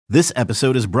This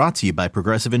episode is brought to you by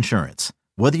Progressive Insurance.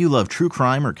 Whether you love true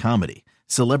crime or comedy,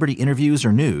 celebrity interviews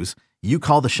or news, you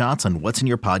call the shots on what's in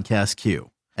your podcast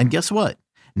queue. And guess what?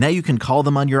 Now you can call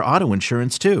them on your auto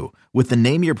insurance too with the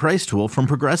Name Your Price tool from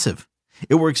Progressive.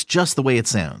 It works just the way it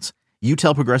sounds. You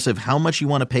tell Progressive how much you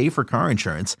want to pay for car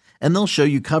insurance, and they'll show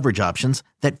you coverage options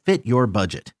that fit your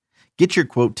budget. Get your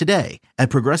quote today at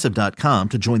Progressive.com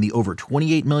to join the over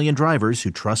 28 million drivers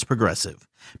who trust Progressive.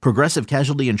 Progressive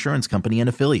Casualty Insurance Company and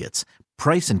Affiliates.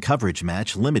 Price and coverage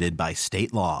match limited by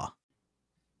state law.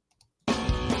 You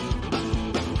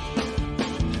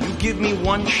give me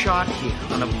one shot here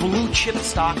on a blue chip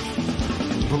stock.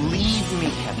 Believe me,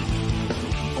 Kevin,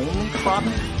 the only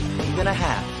problem you're gonna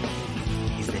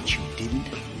have is that you didn't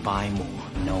buy more.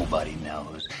 Nobody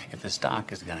knows if the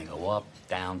stock is gonna go up,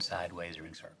 down, sideways, or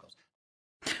in circles.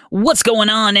 What's going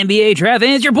on, NBA draft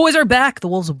fans? Your boys are back. The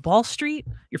Wolves of Wall Street,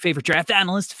 your favorite draft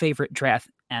analyst.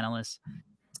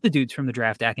 It's the dudes from the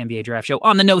Draftdaq NBA Draft Show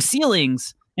on the No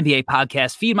Ceilings NBA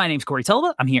podcast feed. My name's Corey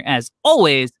Tulba. I'm here, as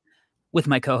always, with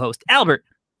my co-host, Albert.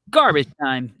 Garbage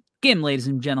time. Game, ladies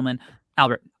and gentlemen.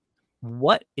 Albert,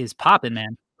 what is popping,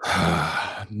 man?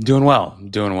 Doing well.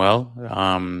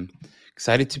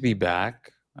 Excited to be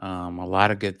back. A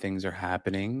lot of good things are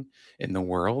happening in the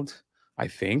world. I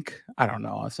think. I don't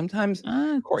know. Sometimes,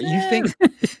 Corey, you think,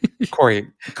 Corey,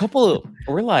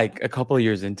 we're like a couple of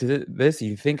years into this.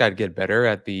 You think I'd get better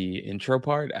at the intro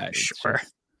part? Sure.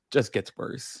 Just gets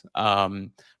worse. But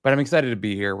I'm excited to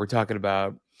be here. We're talking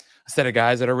about a set of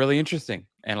guys that are really interesting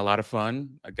and a lot of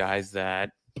fun. Guys that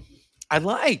I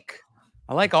like.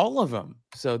 I like all of them.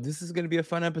 So this is going to be a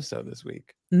fun episode this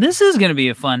week. This is going to be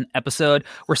a fun episode.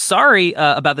 We're sorry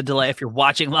about the delay if you're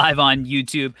watching live on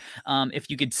YouTube. If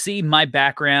you could see my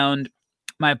background,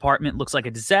 my apartment looks like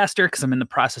a disaster because I'm in the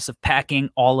process of packing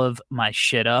all of my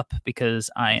shit up because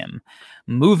I am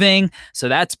moving. So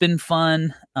that's been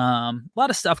fun. A lot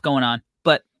of stuff going on,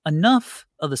 but enough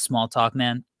of the small talk,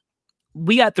 man.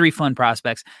 We got 3 fun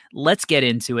prospects. Let's get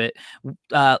into it.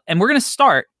 And we're going to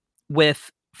start with,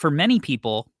 for many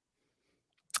people,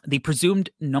 the presumed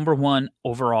number 1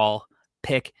 overall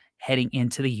pick heading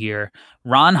into the year,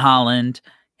 Ron Holland,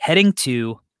 heading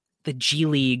to the G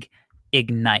League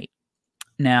Ignite.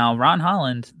 Now, Ron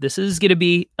Holland, this is going to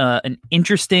be an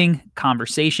interesting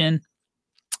conversation.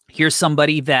 Here's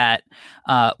somebody that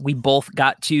we both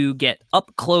got to get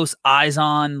up close eyes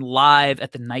on live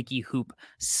at the Nike Hoop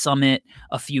Summit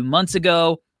a few months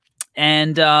ago.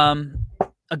 And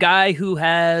a guy who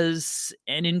has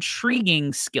an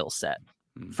intriguing skill set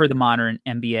for the modern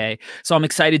NBA. So I'm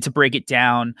excited to break it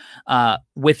down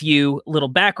with you. Little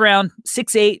background,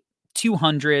 6'8",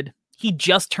 200. He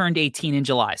just turned 18 in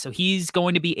July. So he's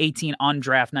going to be 18 on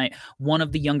draft night, one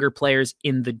of the younger players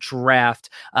in the draft.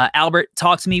 Albert,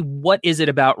 talk to me. What is it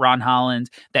about Ron Holland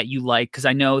that you like? Because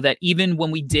I know that even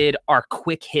when we did our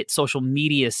quick hit social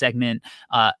media segment,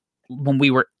 when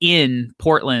we were in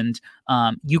Portland,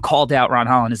 you called out Ron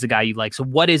Holland as the guy you like. So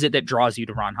what is it that draws you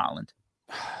to Ron Holland?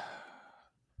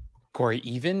 Corey,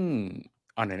 even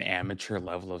on an amateur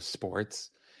level of sports,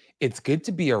 it's good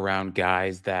to be around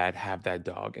guys that have that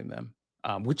dog in them,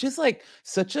 which is like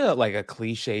such a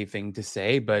cliche thing to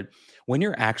say. But when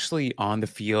you're actually on the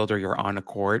field or you're on a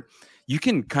court, you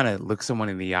can kind of look someone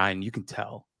in the eye and you can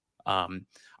tell.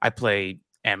 I play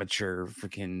amateur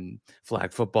freaking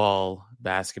flag football,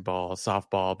 basketball,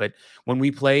 softball. But when we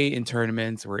play in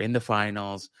tournaments, we're in the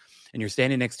finals and you're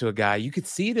standing next to a guy, you could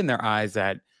see it in their eyes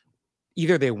that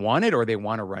either they want it or they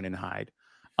want to run and hide.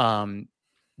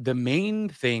 The main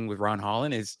thing with Ron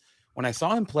Holland is when I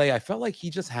saw him play, I felt like he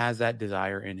just has that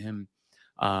desire in him.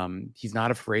 He's not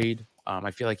afraid.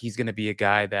 I feel like he's going to be a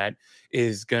guy that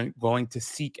is going to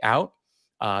seek out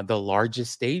the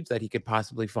largest stage that he could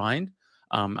possibly find.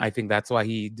 I think that's why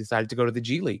he decided to go to the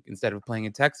G League instead of playing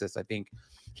in Texas. I think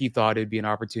he thought it'd be an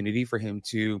opportunity for him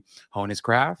to hone his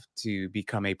craft, to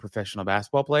become a professional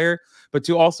basketball player, but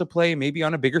to also play maybe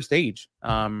on a bigger stage,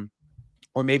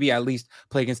 or maybe at least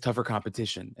play against tougher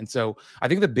competition. And so I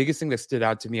think the biggest thing that stood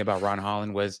out to me about Ron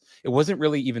Holland was it wasn't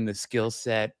really even the skill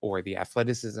set or the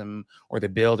athleticism or the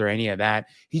build or any of that.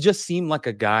 He just seemed like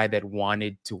a guy that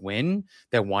wanted to win,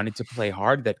 that wanted to play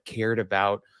hard, that cared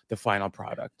about the final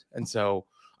product. And so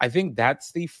I think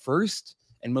that's the first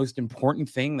and most important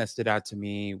thing that stood out to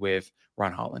me with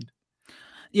Ron Holland.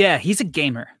 Yeah, he's a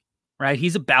gamer, right?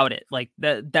 He's about it. Like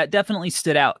that definitely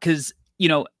stood out because, you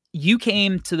know, you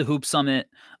came to the Hoop Summit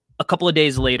a couple of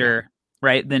days later,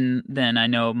 right? Than I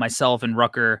know myself and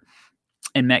Rucker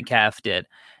and Metcalf did.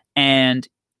 And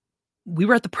we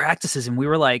were at the practices and we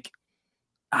were like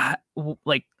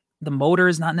the motor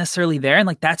is not necessarily there. And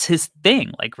like, that's his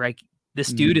thing. Like, right.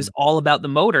 This dude is all about the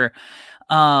motor.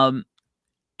 And,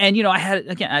 I had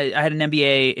an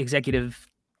NBA executive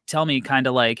tell me kind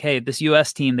of like, hey, this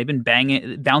US team, they've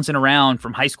been bouncing around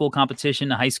from high school competition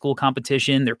to high school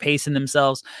competition. They're pacing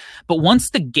themselves. But once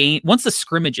the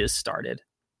scrimmages started,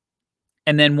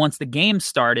 and then once the game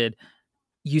started,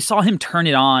 you saw him turn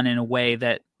it on in a way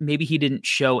that maybe he didn't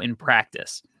show in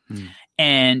practice.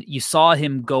 And you saw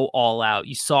him go all out.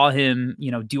 You saw him,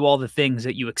 do all the things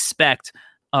that you expect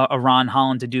a Ron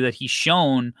Holland to do that he's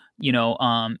shown,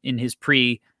 in his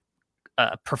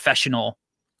professional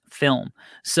film.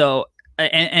 So,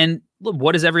 and look,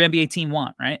 what does every NBA team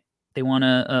want, right? They want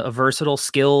a versatile,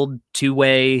 skilled,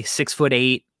 two-way,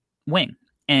 6'8" wing.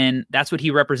 And that's what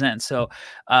he represents. So,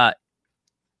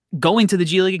 going to the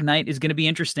G League Ignite is going to be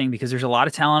interesting because there's a lot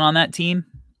of talent on that team.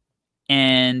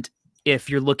 And if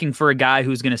you're looking for a guy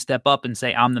who's going to step up and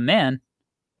say, I'm the man,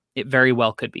 it very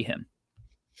well could be him.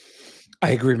 I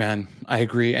agree, man. I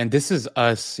agree. And this is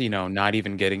us, not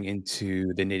even getting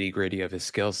into the nitty gritty of his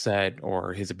skill set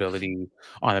or his ability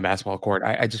on the basketball court.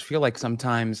 I just feel like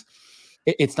sometimes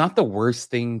it's not the worst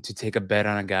thing to take a bet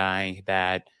on a guy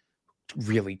that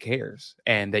really cares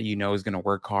and that is going to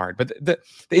work hard. But the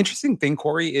interesting thing,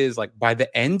 Corey, is like by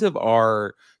the end of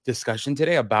our discussion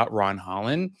today about Ron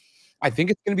Holland, I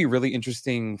think it's going to be really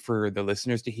interesting for the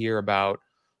listeners to hear about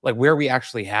like where we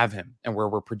actually have him and where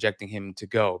we're projecting him to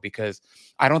go, because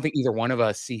I don't think either one of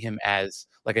us see him as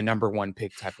like a number one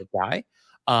pick type of guy.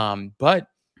 But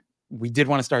we did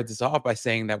want to start this off by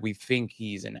saying that we think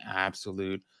he's an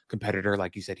absolute competitor.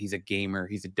 Like you said, he's a gamer,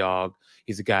 he's a dog,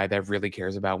 he's a guy that really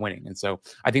cares about winning. And so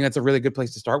I think that's a really good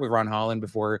place to start with Ron Holland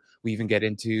before we even get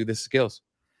into the skills.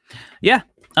 Yeah,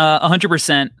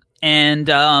 100%. And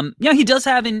he does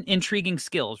have intriguing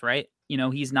skills, right?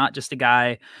 He's not just a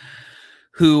guy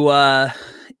who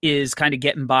is kind of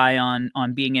getting by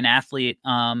on being an athlete.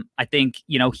 I think,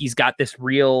 he's got this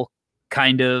real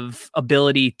kind of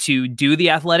ability to do the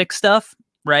athletic stuff,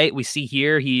 right? We see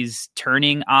here he's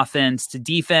turning offense to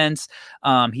defense.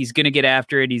 He's going to get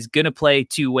after it. He's going to play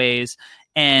two ways.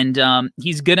 And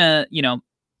he's going to,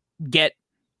 get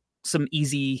some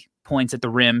easy points at the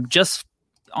rim just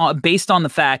based on the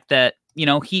fact that,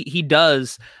 he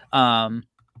does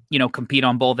compete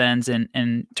on both ends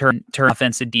and turn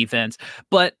offense to defense.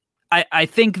 But I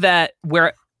think that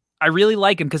where I really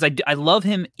like him, because I love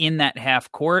him in that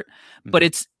half court, but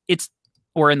it's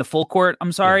or in the full court.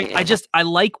 I'm sorry. I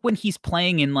like when he's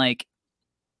playing in like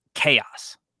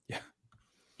chaos. Yeah.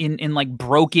 In like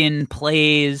broken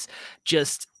plays,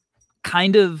 just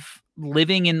kind of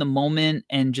living in the moment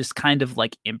and just kind of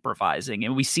like improvising.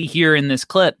 And we see here in this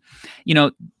clip,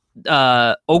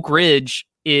 Oak Ridge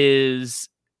is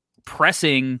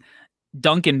pressing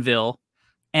Duncanville,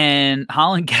 and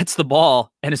Holland gets the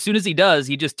ball, and as soon as he does,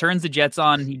 he just turns the Jets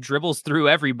on, he dribbles through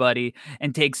everybody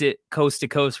and takes it coast to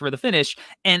coast for the finish.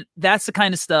 And that's the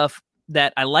kind of stuff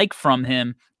that I like from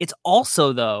him. It's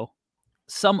also, though,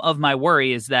 some of my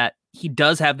worry is that he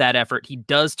does have that effort, he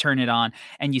does turn it on,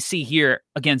 and you see here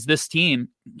against this team,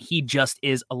 he just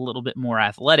is a little bit more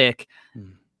athletic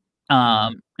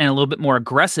and a little bit more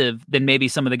aggressive than maybe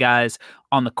some of the guys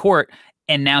on the court.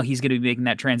 And now he's going to be making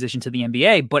that transition to the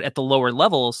NBA, but at the lower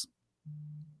levels,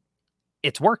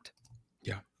 it's worked.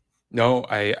 Yeah. No,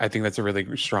 I think that's a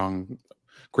really strong,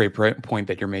 great point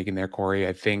that you're making there, Corey.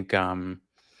 I think,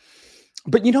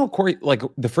 but Corey, like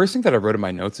the first thing that I wrote in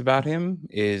my notes about him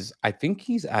is I think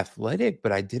he's athletic,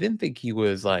 but I didn't think he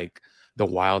was like the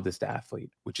wildest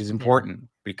athlete, which is important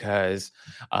because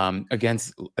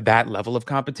against that level of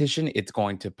competition, it's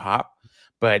going to pop.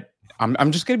 But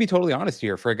I'm just going to be totally honest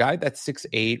here. For a guy that's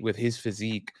 6'8" with his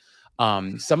physique,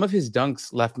 some of his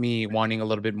dunks left me wanting a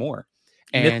little bit more.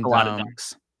 And a lot of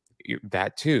dunks.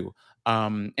 That too.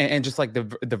 And just like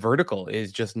the vertical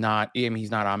is just not,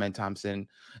 he's not Ahmed Thompson,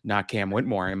 not Cam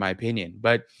Whitmore, in my opinion.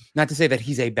 But not to say that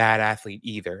he's a bad athlete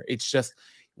either. It's just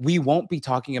we won't be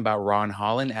talking about Ron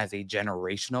Holland as a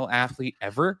generational athlete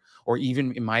ever, or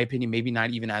even, in my opinion, maybe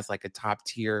not even as like a top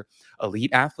tier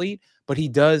elite athlete, but he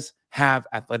does have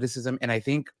athleticism. And I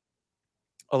think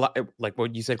a lot, like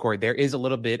what you said, Corey, there is a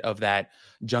little bit of that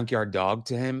junkyard dog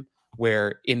to him,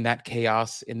 where in that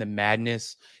chaos, in the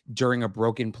madness, during a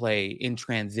broken play, in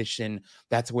transition,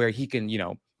 that's where he can,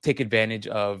 take advantage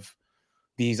of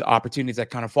these opportunities that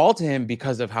kind of fall to him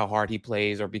because of how hard he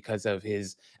plays or because of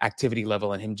his activity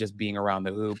level and him just being around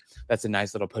the hoop. That's a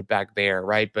nice little putback there,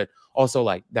 right? But also,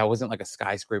 like, that wasn't like a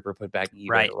skyscraper putback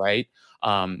either, right?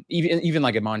 Even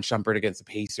like Iman Shumpert against the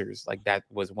Pacers, like that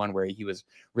was one where he was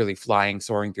really flying,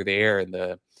 soaring through the air in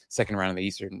the second round of the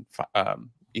Eastern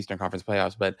Eastern Conference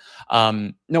playoffs. But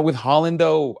no, with Holland,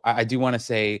 though, I do want to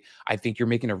say, I think you're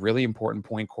making a really important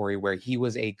point, Corey, where he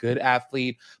was a good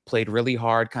athlete, played really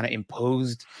hard, kind of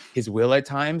imposed his will at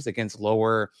times against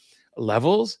lower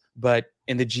levels. But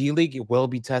in the G League, it will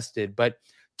be tested. But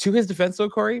to his defense, though,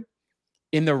 Corey,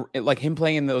 in the like him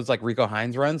playing in those like Rico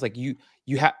Hines runs, like you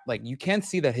have like you can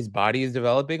see that his body is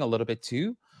developing a little bit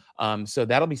too. So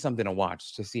that'll be something to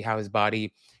watch to see how his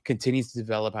body continues to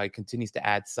develop, how he continues to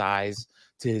add size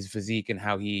to his physique, and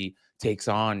how he takes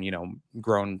on,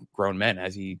 grown men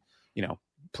as he,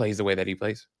 plays the way that he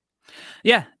plays.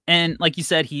 Yeah. And like you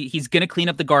said, he's going to clean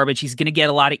up the garbage. He's going to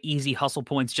get a lot of easy hustle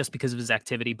points just because of his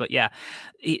activity. But yeah,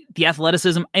 the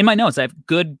athleticism in my notes, I have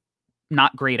good,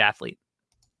 not great athlete.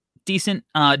 Decent.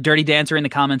 Dirty Dancer in the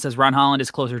comments says Ron Holland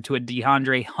is closer to a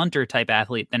DeAndre Hunter type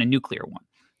athlete than a nuclear one.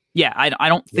 Yeah, I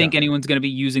don't think anyone's going to be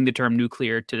using the term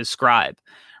nuclear to describe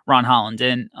Ron Holland.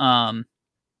 And I'm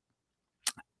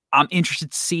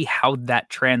interested to see how that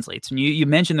translates. And you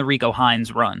mentioned the Rico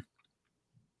Hines run.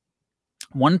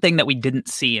 One thing that we didn't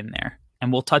see in there,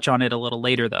 and we'll touch on it a little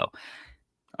later, though.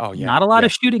 Oh, yeah. Not a lot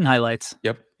of shooting highlights.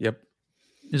 Yep.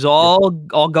 It's all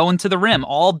going to the rim,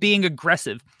 all being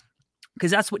aggressive,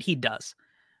 because that's what he does.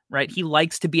 Right. He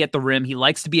likes to be at the rim. He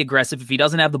likes to be aggressive. If he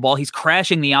doesn't have the ball, he's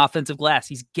crashing the offensive glass.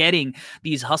 He's getting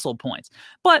these hustle points.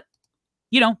 But,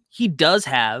 he does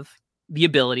have the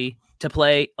ability to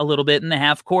play a little bit in the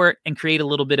half court and create a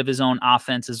little bit of his own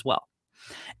offense as well.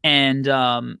 And,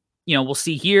 we'll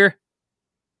see here.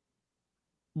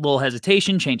 Little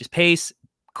hesitation, changes pace,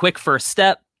 quick first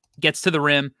step, gets to the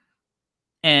rim,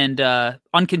 and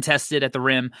uncontested at the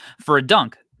rim for a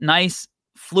dunk. Nice,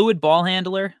 fluid ball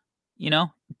handler.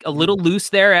 A little loose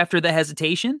there after the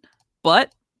hesitation,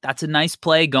 but that's a nice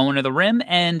play going to the rim.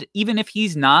 And even if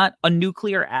he's not a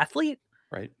nuclear athlete,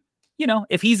 right?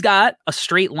 If he's got a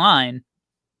straight line,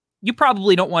 you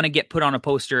probably don't want to get put on a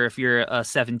poster if you're a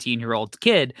 17-year-old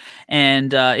kid.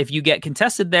 And if you get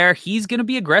contested there, he's going to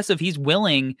be aggressive. He's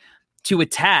willing to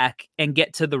attack and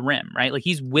get to the rim, right? Like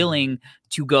he's willing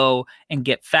to go and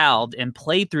get fouled and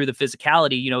play through the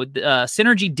physicality.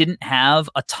 Synergy didn't have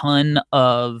a ton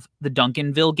of the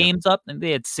Duncanville games up, and they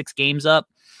had 6 games up.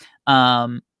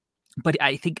 But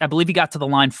I believe he got to the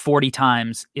line 40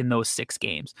 times in those 6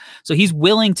 games. So he's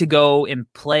willing to go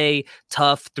and play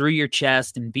tough through your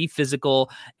chest and be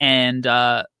physical and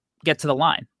get to the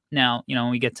line. Now, when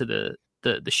we get to the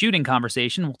shooting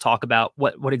conversation, we'll talk about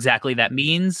what exactly that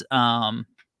means.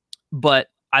 But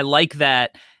I like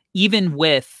that even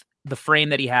with the frame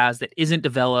that he has that isn't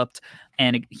developed,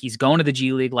 and he's going to the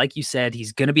G League, like you said,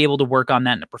 he's going to be able to work on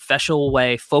that in a professional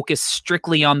way, focus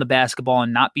strictly on the basketball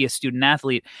and not be a student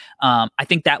athlete. I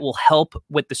think that will help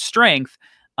with the strength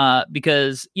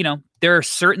because, there are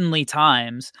certainly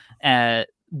times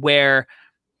where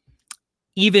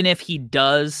even if he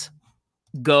does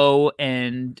go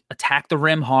and attack the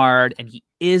rim hard and he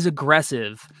is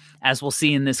aggressive, as we'll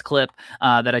see in this clip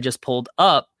that I just pulled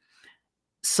up,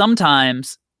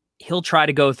 sometimes he'll try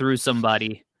to go through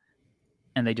somebody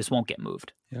and they just won't get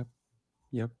moved.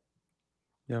 Yep.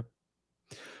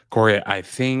 Corey, I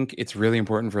think it's really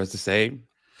important for us to say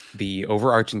the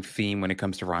overarching theme when it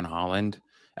comes to Ron Holland,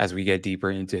 as we get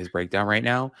deeper into his breakdown right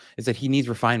now, is that he needs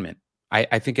refinement.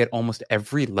 I think at almost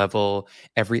every level,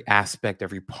 every aspect,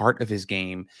 every part of his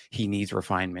game, he needs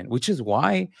refinement, which is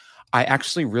why I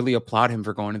actually really applaud him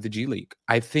for going to the G League.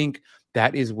 I think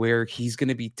that is where he's going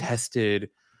to be tested.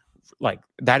 Like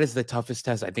that is the toughest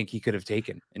test I think he could have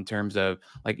taken in terms of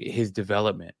like his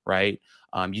development, right?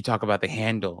 You talk about the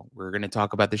handle. We're going to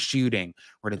talk about the shooting.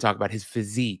 We're going to talk about his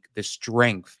physique, the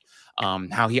strength,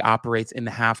 how he operates in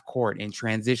the half court, in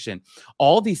transition.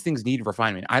 All these things need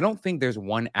refinement. I don't think there's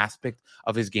one aspect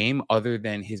of his game other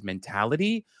than his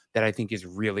mentality that I think is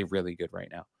really, really good right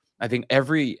now. I think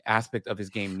every aspect of his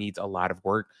game needs a lot of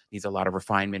work, needs a lot of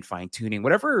refinement, fine tuning,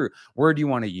 whatever word you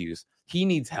want to use. He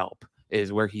needs help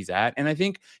is where he's at. And I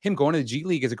think him going to the G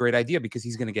League is a great idea because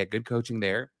he's going to get good coaching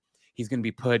there. He's going to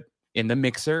be put in the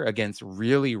mixer against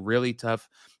really, really tough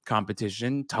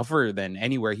competition, tougher than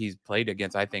anywhere he's played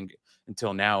against, I think,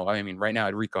 until now. I mean, right now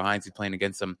at Rico Hines, he's playing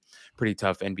against some pretty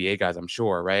tough NBA guys, I'm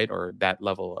sure, right? Or that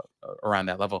level, around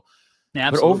that level. Yeah,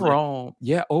 absolutely.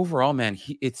 But overall, man,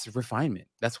 it's refinement.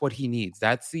 That's what he needs.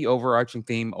 That's the overarching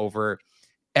theme over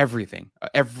everything.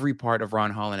 Every part of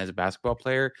Ron Holland as a basketball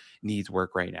player needs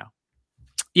work right now.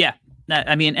 Yeah.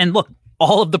 I mean, and look,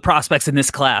 all of the prospects in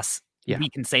this class, we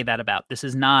can say that about. This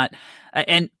is not,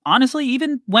 and honestly,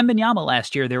 even Wembanyama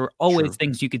last year, there were always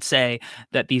things you could say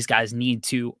that these guys need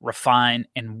to refine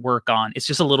and work on. It's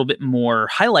just a little bit more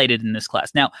highlighted in this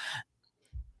class. Now,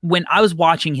 when I was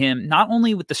watching him, not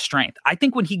only with the strength, I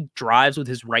think when he drives with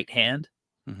his right hand,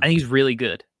 I think he's really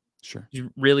good. Sure. He's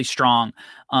really strong.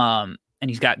 And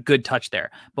he's got good touch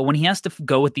there. But when he has to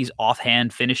go with these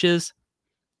offhand finishes,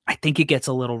 I think it gets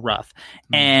a little rough.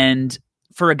 And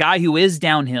for a guy who is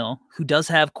downhill, who does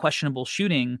have questionable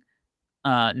shooting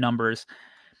numbers,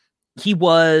 he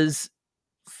was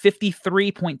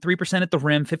 53.3% at the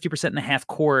rim, 50% in the half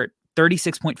court,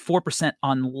 36.4%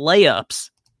 on layups,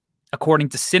 according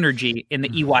to Synergy in the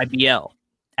EYBL.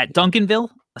 At Duncanville,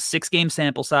 a 6-game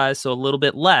sample size, so a little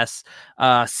bit less,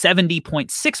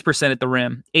 70.6% at the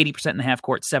rim, 80% in the half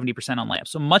court, 70% on layups.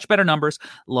 So much better numbers,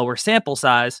 lower sample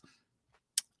size.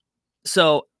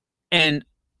 So, and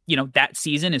that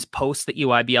season is post the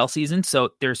EYBL season. So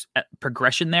there's a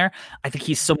progression there. I think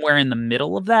he's somewhere in the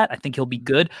middle of that. I think he'll be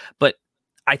good, but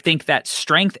I think that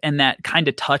strength and that kind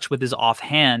of touch with his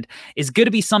offhand is going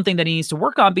to be something that he needs to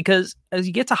work on, because as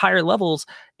you get to higher levels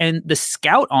and the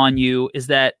scout on you is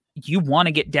that you want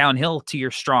to get downhill to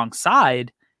your strong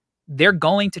side, they're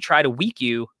going to try to weak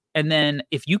you. And then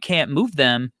if you can't move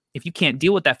them, if you can't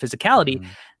deal with that physicality,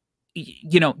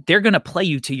 they're going to play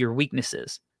you to your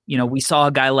weaknesses. We saw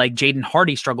a guy like Jaden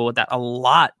Hardy struggle with that a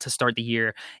lot to start the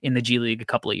year in the G League a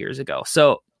couple of years ago.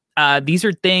 So these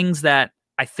are things that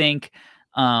I think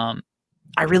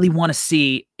I really want to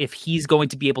see if he's going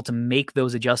to be able to make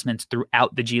those adjustments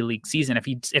throughout the G League season.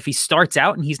 If he starts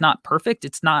out and he's not perfect,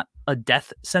 it's not a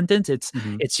death sentence.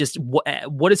 It's just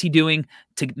what is he doing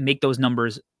to make those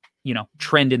numbers,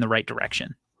 trend in the right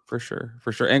direction. For sure.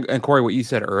 And Corey, what you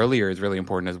said earlier is really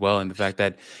important as well. And the fact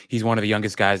that he's one of the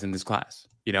youngest guys in this class,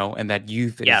 and that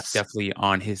youth is definitely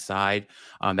on his side.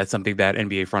 That's something that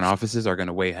NBA front offices are going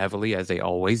to weigh heavily, as they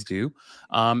always do.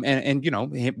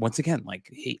 Once again,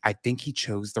 I think he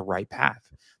chose the right path.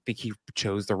 I think he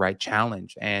chose the right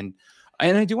challenge. And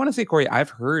I do want to say, Corey, I've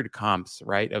heard comps,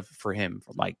 right, for him,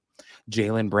 from like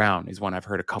Jaylen Brown is one I've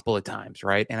heard a couple of times,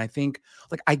 right? And I think,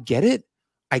 I get it,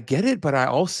 but I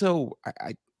also,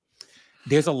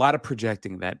 there's a lot of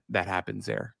projecting that happens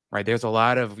there, right? There's a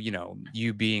lot of,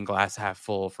 you being glass half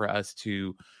full for us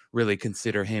to really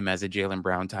consider him as a Jaylen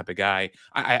Brown type of guy.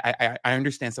 I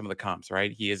understand some of the comps,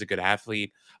 right? He is a good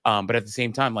athlete. But at the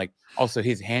same time, also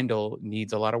his handle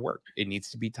needs a lot of work. It needs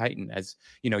to be tightened, as,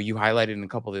 you highlighted in a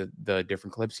couple of the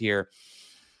different clips here.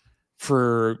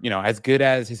 For, as good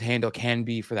as his handle can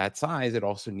be for that size, it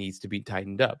also needs to be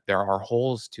tightened up. There are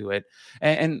holes to it.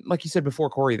 And like you said before,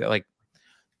 Corey, that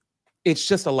it's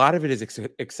just a lot of it is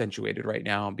accentuated right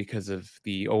now because of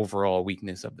the overall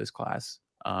weakness of this class.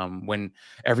 When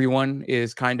everyone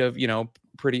is kind of,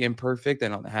 pretty imperfect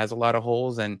and has a lot of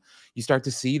holes, and you start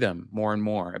to see them more and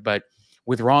more. But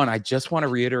with Ron, I just want to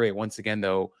reiterate once again,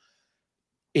 though,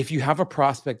 if you have a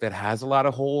prospect that has a lot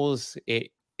of holes,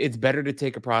 it's better to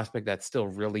take a prospect that's still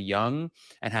really young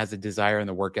and has a desire and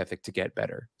the work ethic to get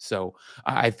better. So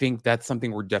I think that's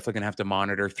something we're definitely going to have to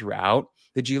monitor throughout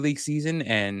the G League season.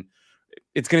 And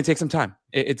it's going to take some time.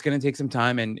 It's going to take some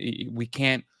time. And we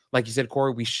can't, like you said,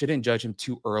 Corey, we shouldn't judge him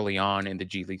too early on in the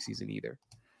G League season either.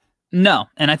 No.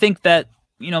 And I think that,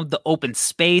 the open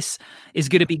space is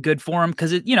going to be good for him,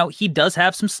 because, he does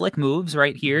have some slick moves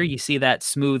right here. You see that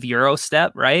smooth Euro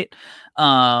step, right?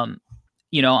 I'm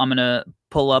going to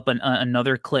pull up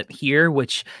another clip here,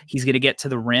 which he's going to get to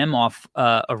the rim off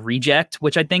a reject,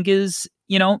 which I think is,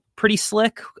 pretty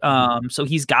slick. So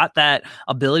he's got that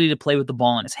ability to play with the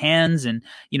ball in his hands, and,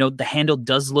 the handle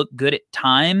does look good at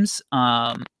times.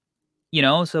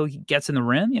 So he gets in the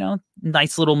rim,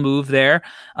 nice little move there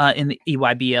in the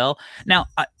EYBL. Now,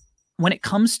 when it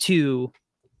comes to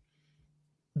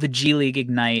the G League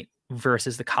Ignite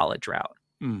versus the college route,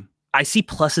 I see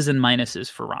pluses and minuses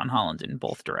for Ron Holland in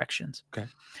both directions. Okay.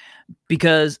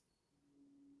 Because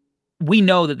we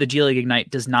know that the G League Ignite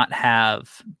does not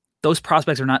have, those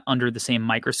prospects are not under the same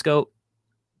microscope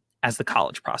as the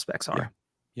college prospects are.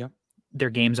 Yeah. Their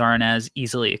games aren't as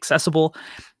easily accessible.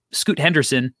 Scoot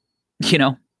Henderson,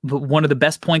 one of the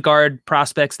best point guard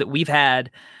prospects that we've had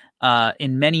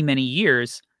in many, many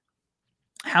years.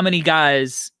 How many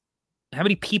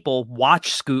people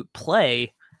watch Scoot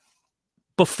play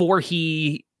before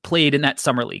he played in that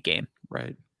summer league game?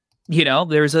 Right.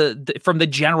 There's from the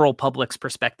general public's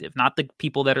perspective, not the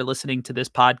people that are listening to this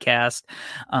podcast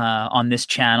on this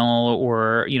channel,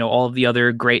 or, all of the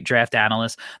other great draft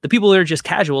analysts, the people that are just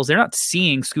casuals, they're not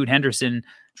seeing Scoot Henderson.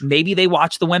 Maybe they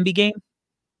watch the Wemby game,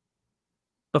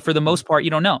 but for the most part, you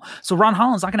don't know. So Ron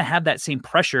Holland's not going to have that same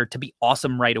pressure to be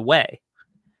awesome right away.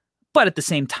 But at the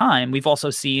same time, we've also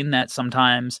seen that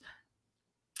sometimes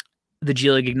the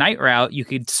G League Ignite route, you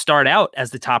could start out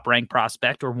as the top ranked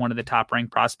prospect or one of the top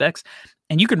ranked prospects,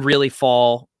 and you can really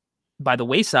fall by the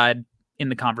wayside in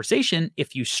the conversation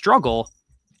if you struggle.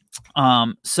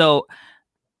 So,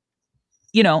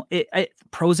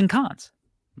 pros and cons.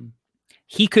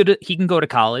 He can go to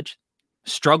college,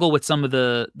 struggle with some of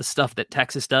the stuff that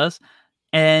Texas does,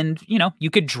 and you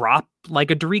could drop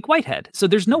like a Dariq Whitehead. So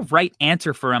there's no right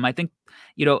answer for him. I think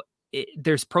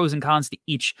there's pros and cons to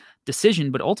each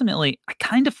decision, but ultimately I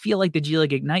kind of feel like the G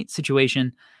League Ignite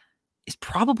situation is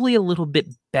probably a little bit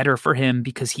better for him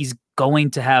because he's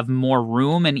going to have more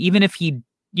room, and even if he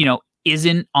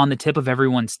isn't on the tip of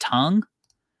everyone's tongue,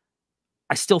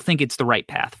 I still think it's the right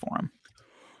path for him.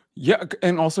 Yeah,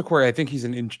 and also, Corey, I think he's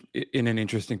in an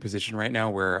interesting position right now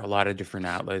where a lot of different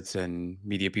outlets and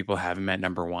media people have him at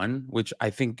number one, which I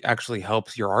think actually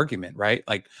helps your argument, right?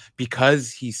 Like,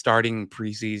 because he's starting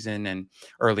preseason and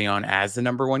early on as the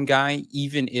number one guy,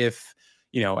 even if,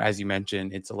 as you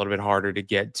mentioned, it's a little bit harder to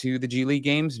get to the G League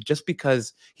games, just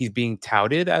because he's being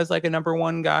touted as like a number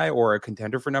one guy or a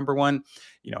contender for number one,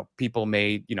 people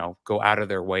may, go out of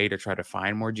their way to try to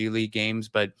find more G League games.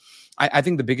 But I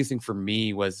think the biggest thing for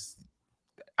me was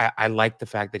I like the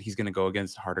fact that he's going to go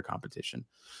against harder competition.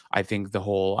 I think the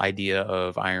whole idea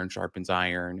of iron sharpens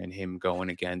iron and him going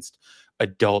against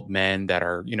adult men that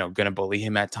are, going to bully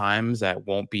him at times that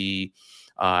won't be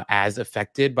as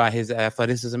affected by his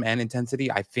athleticism and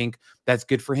intensity. I think that's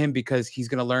good for him because he's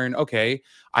going to learn, okay,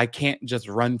 I can't just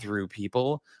run through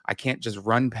people. I can't just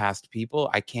run past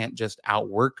people. I can't just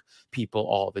outwork people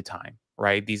all the time,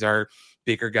 right? These are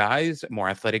bigger guys, more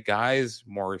athletic guys,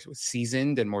 more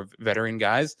seasoned and more veteran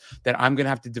guys that I'm going to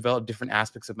have to develop different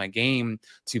aspects of my game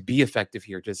to be effective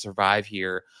here, to survive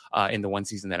here in the one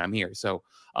season that I'm here. So,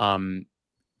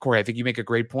 Corey, I think you make a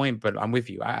great point, but I'm with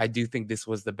you. I do think this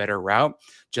was the better route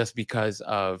just because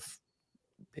of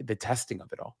the testing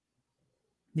of it all.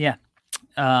 Yeah.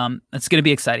 It's going to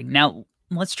be exciting. Now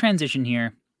let's transition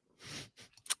here.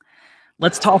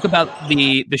 Let's talk about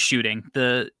the shooting,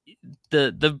 the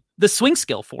swing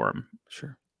skill for him.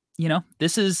 Sure.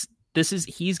 This is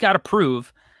he's got to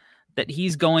prove that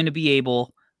he's going to be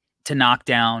able to knock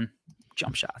down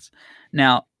jump shots.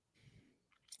 Now,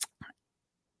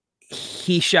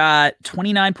 he shot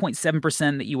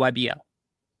 29.7% at EYBL,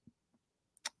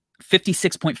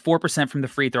 56.4% from the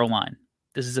free throw line.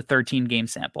 This is a 13-game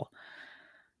sample.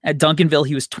 At Duncanville,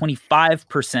 he was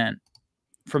 25%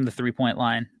 from the three-point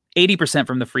line, 80%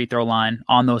 from the free throw line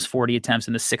on those 40 attempts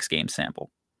in the 6-game sample.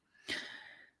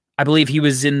 I believe he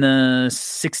was in the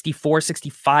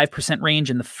 64-65%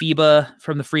 range in the FIBA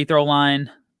from the free throw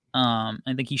line. I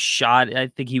think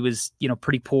he was,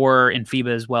 pretty poor in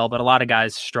FIBA as well, but a lot of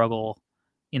guys struggle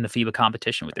in the FIBA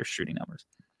competition with their shooting numbers.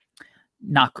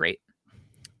 Not great.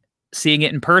 Seeing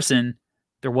it in person,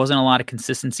 there wasn't a lot of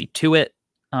consistency to it.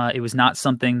 It was not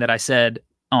something that I said,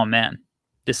 oh man,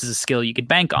 this is a skill you could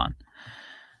bank on.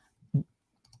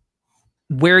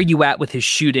 Where are you at with his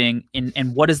shooting,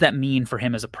 and what does that mean for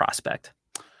him as a prospect?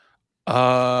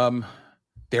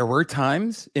 There were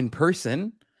times in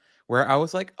person where I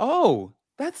was like, oh,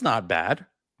 that's not bad.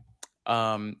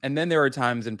 And then there were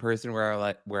times in person where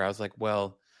I was like,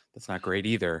 well, that's not great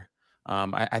either.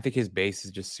 I think his base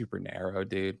is just super narrow,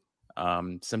 dude.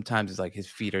 Sometimes it's like his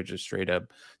feet are just straight up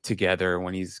together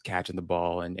when he's catching the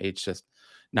ball, and it's just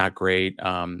not great.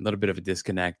 A little bit of a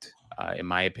disconnect, in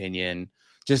my opinion.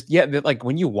 Like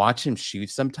when you watch him shoot,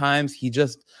 sometimes he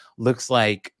just looks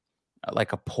like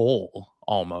a pole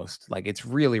almost. Like it's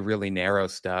really, really narrow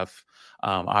stuff.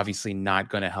 Obviously not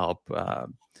going to help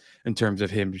in terms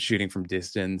of him shooting from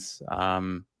distance.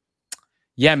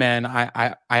 Yeah, man,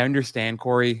 I understand,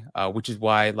 Corey, which is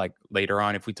why, like, later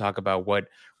on, if we talk about what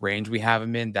range we have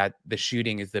him in, that the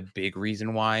shooting is the big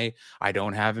reason why I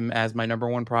don't have him as my number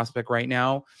one prospect right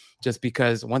now. Just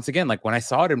because, once again, like when I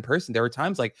saw it in person, there were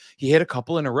times like he hit a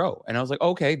couple in a row and I was like,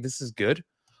 okay, this is good.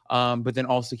 But then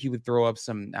also he would throw up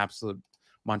some absolute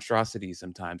monstrosities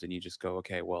sometimes, and you just go,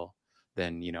 okay, well,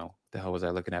 then, the hell was I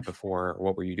looking at before? Or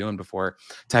what were you doing before?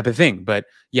 Type of thing. But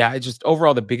yeah, it's just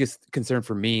overall the biggest concern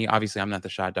for me, obviously I'm not the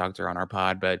shot doctor on our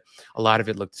pod, but a lot of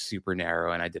it looked super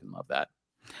narrow and I didn't love that.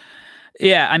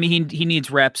 Yeah, I mean, he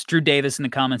needs reps. Drew Davis in the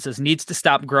comments says needs to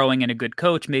stop growing, and a good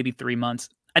coach, maybe 3 months.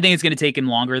 I think it's going to take him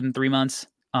longer than 3 months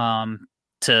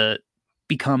to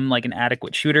become like an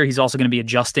adequate shooter. He's also going to be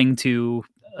adjusting to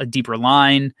a deeper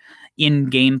line, in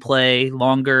gameplay,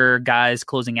 longer guys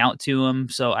closing out to him.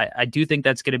 So I do think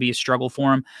that's going to be a struggle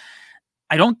for him.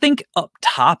 I don't think up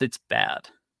top it's bad.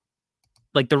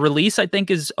 Like the release, I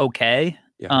think is okay.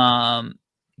 Yeah.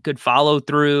 Good follow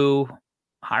through,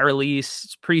 high release.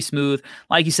 It's pretty smooth.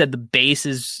 Like you said, the base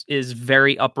is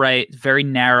very upright, very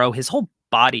narrow. His whole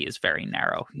body is very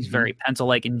narrow. He's very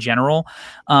pencil-like in general.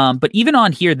 But even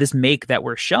on here, this make that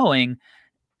we're showing,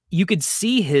 you could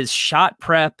see his shot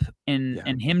prep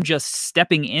and him just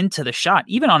stepping into the shot.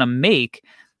 Even on a make,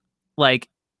 like,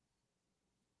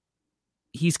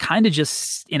 he's kind of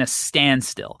just in a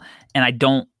standstill. And I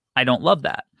don't love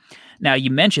that. Now,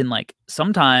 you mentioned, like,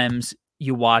 sometimes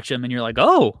you watch him and you're like,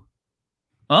 oh,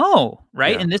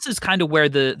 right. Yeah. And this is kind of where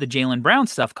the Jaylen Brown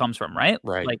stuff comes from, right?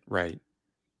 Right. Like, right.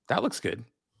 That looks good.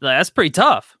 That's pretty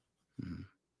tough.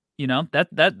 You know,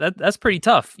 that's pretty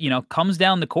tough. You know, comes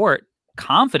down the court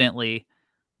confidently,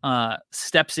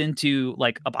 steps into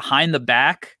like a behind the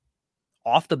back,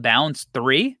 off the bounce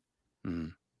three.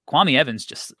 Kwame Evans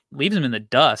just leaves him in the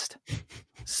dust.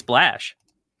 Splash.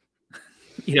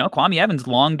 You know, Kwame Evans,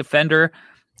 long defender,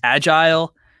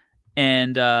 agile,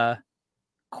 and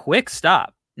quick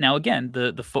stop. Now, again,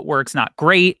 the footwork's not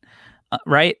great,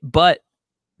 right? But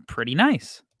pretty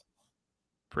nice.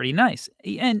 Pretty nice.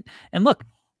 And look,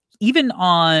 even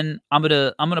on, I'm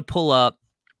gonna pull up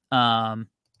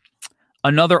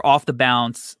another off the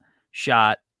bounce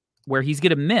shot where he's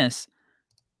gonna miss.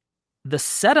 The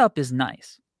setup is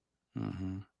nice.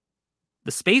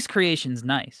 The space creation's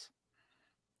nice.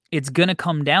 It's going to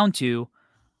come down to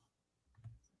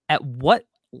at what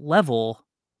level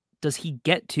does he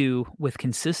get to with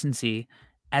consistency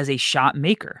as a shot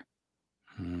maker?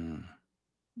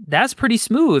 That's pretty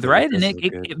smooth, right? And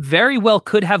it very well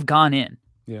could have gone in.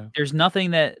 Yeah. There's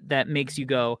nothing that makes you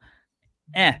go,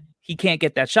 he can't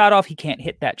get that shot off. He can't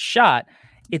hit that shot.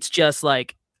 It's just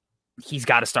like, he's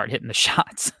got to start hitting the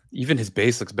shots. Even his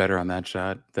base looks better on that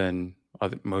shot than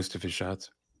most of his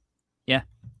shots. Yeah.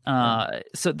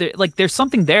 So there's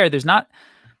something there. There's not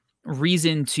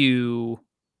reason to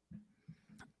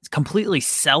completely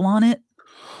sell on it,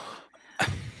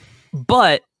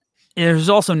 but there's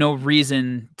also no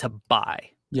reason to buy.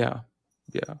 Yeah.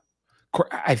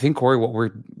 I think, Corey, what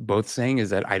we're both saying is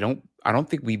that I don't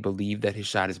think we believe that his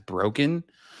shot is broken.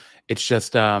 It's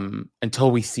just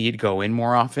until we see it go in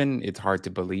more often, it's hard to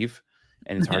believe.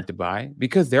 And it's hard to buy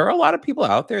because there are a lot of people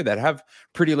out there that have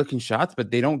pretty looking shots, but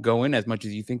they don't go in as much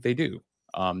as you think they do.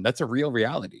 That's a real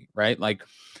reality, right? Like,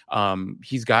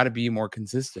 he's got to be more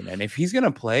consistent. And if he's going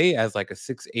to play as like a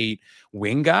 6'8"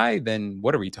 wing guy, then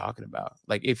what are we talking about?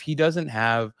 Like, if he doesn't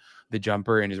have the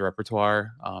jumper in his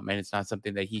repertoire, and it's not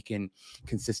something that he can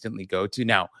consistently go to.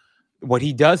 Now, what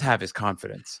he does have is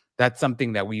confidence. That's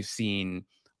something that we've seen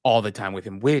all the time with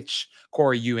him, which,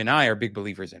 Corey, you and I are big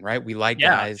believers in, right? We like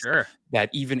guys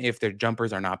that even if their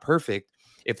jumpers are not perfect,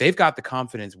 if they've got the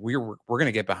confidence, we're going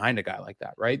to get behind a guy like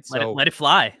that, right? Let it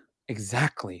fly.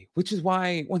 Exactly. Which is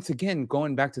why, once again,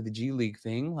 going back to the G League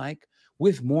thing, like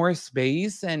with more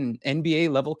space and NBA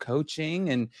level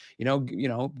coaching and, you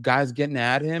know, guys getting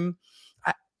at him,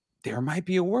 there might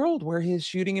be a world where his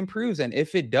shooting improves. And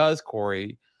if it does,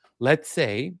 Corey, let's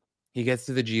say he gets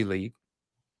to the G League,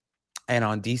 and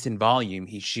on decent volume,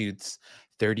 he shoots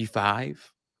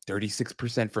 35,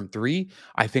 36% from three.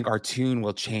 I think our tune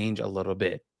will change a little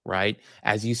bit, right?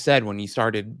 As you said when you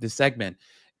started the segment,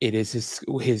 it is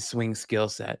his swing skill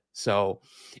set. So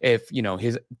if, you know,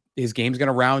 his game's going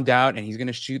to round out and he's going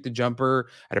to shoot the jumper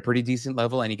at a pretty decent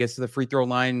level and he gets to the free throw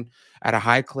line at a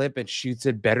high clip and shoots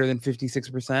it better than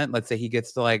 56%, let's say he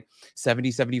gets to like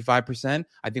 70, 75%,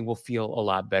 I think we'll feel a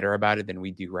lot better about it than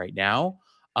we do right now.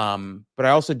 But I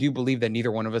also do believe that neither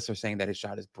one of us are saying that his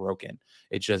shot is broken.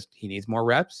 It's just he needs more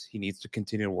reps. He needs to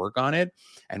continue to work on it,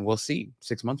 and we'll see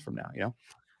 6 months from now, you know?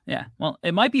 Yeah. Well,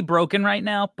 it might be broken right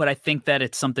now, but I think that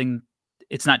it's something,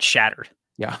 it's not shattered.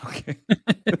 Yeah. Okay.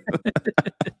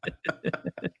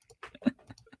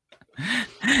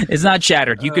 It's not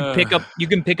shattered. You can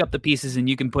pick up the pieces and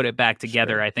you can put it back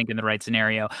together, sure. I think, in the right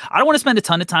scenario. I don't want to spend a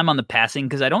ton of time on the passing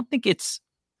because I don't think it's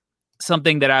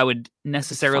something that I would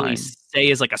necessarily say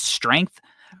is like a strength,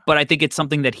 but I think it's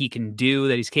something that he can do,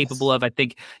 that he's capable of. I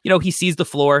think, you know, he sees the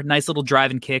floor, nice little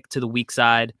drive and kick to the weak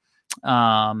side.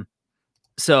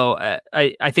 So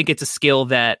I think it's a skill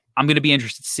that I'm going to be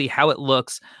interested to see how it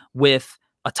looks with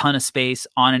a ton of space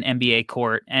on an NBA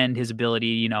court and his ability,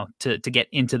 you know, to get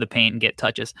into the paint and get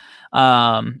touches.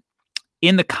 In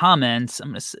the comments, I'm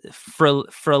going to say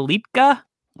Fralipka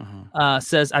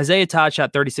says Isaiah Todd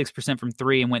shot 36% from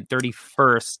three and went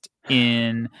 31st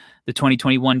in the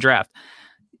 2021 draft.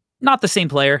 Not the same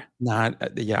player. And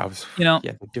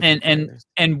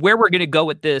where we're going to go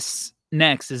with this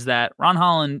next is that Ron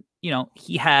Holland, you know,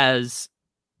 he has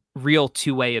real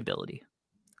two-way ability,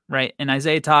 right? And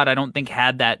Isaiah Todd, I don't think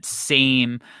had that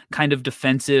same kind of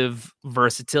defensive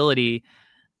versatility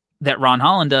that Ron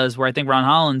Holland does, where I think Ron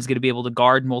Holland's going to be able to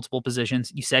guard multiple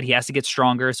positions. You said he has to get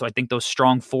stronger, so I think those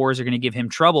strong fours are going to give him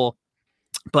trouble.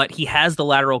 but he has the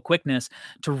lateral quickness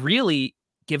to really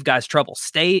give guys trouble,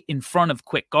 stay in front of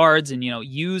quick guards, and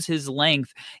use his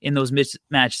length in those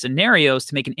mismatch scenarios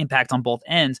to make an impact on both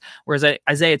ends. Whereas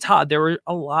Isaiah Todd, there were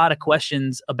a lot of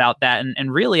questions about that,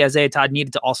 and really Isaiah Todd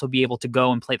needed to also be able to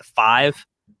go and play the 5,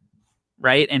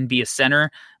 right, and be a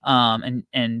center, and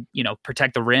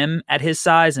protect the rim at his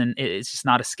size, and it's just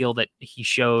not a skill that he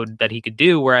showed that he could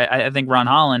do. Where I think Ron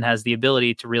Holland has the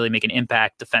ability to really make an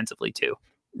impact defensively too.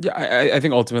 Yeah, I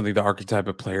think ultimately the archetype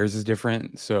of players is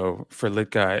different. So for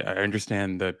Litka, I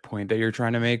understand the point that you're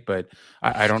trying to make, but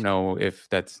I don't know if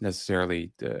that's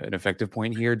necessarily an effective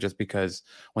point here, just because,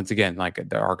 once again, like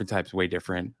the archetype's way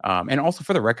different. And also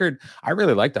for the record, I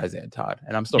really liked Isaiah Todd,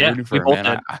 and I'm still rooting for him,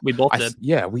 man. We both did.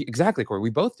 Yeah, exactly, Corey. We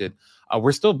both did.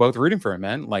 We're still both rooting for him,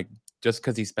 man. Like, just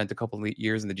because he spent a couple of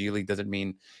years in the G League doesn't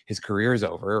mean his career is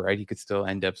over, right? He could still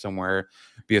end up somewhere,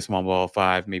 be a small ball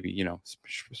 5, maybe,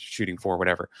 shooting 4,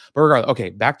 whatever. But regardless, okay,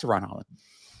 back to Ron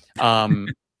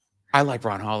Holland. I like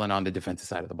Ron Holland on the defensive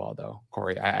side of the ball, though,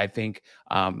 Corey. I think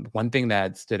one thing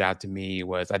that stood out to me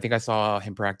was I think I saw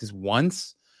him practice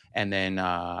once and then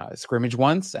scrimmage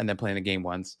once and then playing the game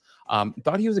once.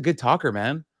 Thought he was a good talker,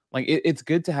 man. Like, it's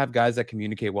good to have guys that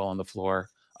communicate well on the floor,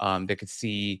 that could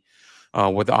see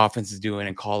what the offense is doing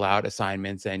and call out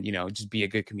assignments and, just be a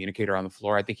good communicator on the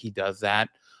floor. I think he does that.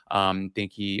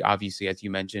 Think he obviously, as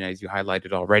you mentioned, as you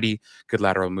highlighted already, good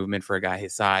lateral movement for a guy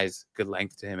his size, good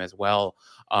length to him as well.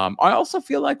 I also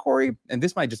feel like, Corey, and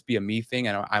this might just be a me thing,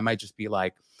 and I might just be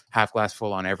like half glass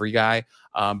full on every guy.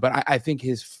 But I think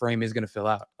his frame is going to fill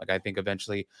out. Like, I think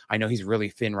eventually, I know he's really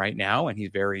thin right now, and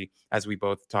he's very, as we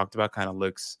both talked about, kind of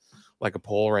looks like a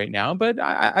pole right now, but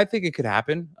I think it could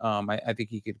happen. I think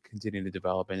he could continue to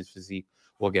develop and his physique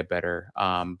will get better.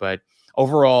 But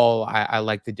overall, I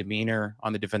like the demeanor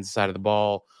on the defensive side of the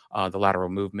ball, the lateral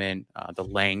movement, the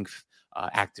length,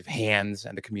 active hands,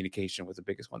 and the communication was the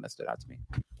biggest one that stood out to me.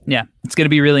 Yeah, it's going to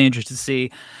be really interesting to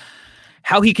see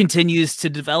how he continues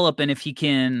to develop and if he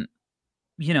can,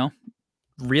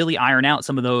 really iron out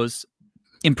some of those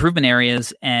improvement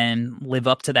areas and live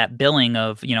up to that billing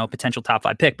of, potential top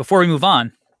 5 pick. Before we move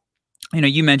on,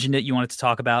 you mentioned it, you wanted to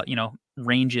talk about,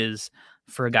 ranges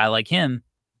for a guy like him.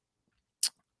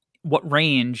 What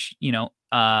range, do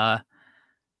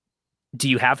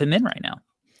you have him in right now?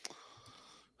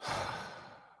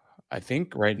 I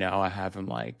think right now I have him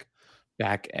like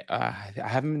back. I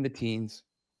have him in the teens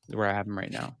where I have him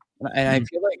right now. And I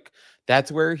feel like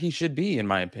that's where he should be, in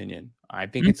my opinion. I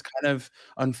think it's kind of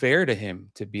unfair to him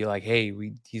to be like, hey,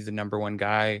 he's the number 1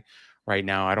 guy right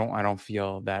now. I don't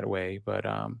feel that way. But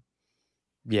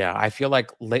yeah, I feel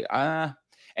like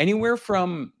anywhere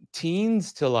from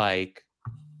teens to like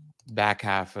back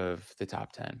half of the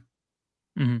top 10.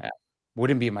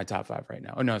 Wouldn't be in my top 5 right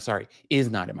now. Oh no, sorry, is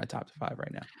not in my top 5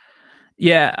 right now.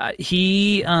 Yeah,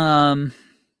 he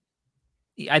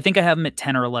I think I have him at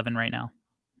 10 or 11 right now.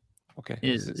 Okay.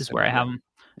 Is where I have him.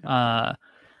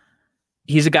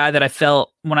 He's a guy that I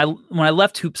felt when I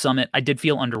left Hoop Summit, I did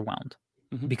feel underwhelmed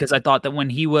because I thought that when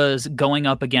he was going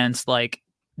up against like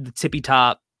the tippy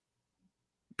top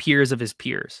peers of his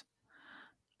peers,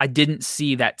 I didn't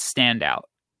see that standout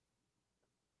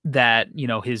that,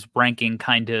 his ranking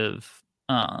kind of,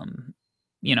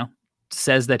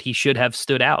 says that he should have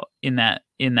stood out in that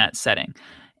setting.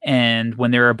 And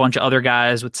when there are a bunch of other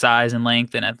guys with size and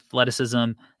length and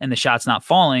athleticism and the shot's not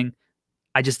falling,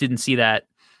 I just didn't see that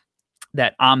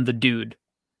I'm the dude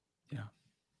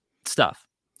stuff,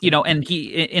 and he,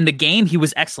 in the game, he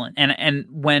was excellent. And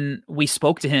when we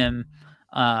spoke to him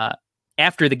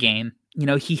after the game,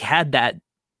 he had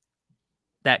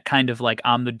that kind of like,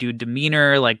 I'm the dude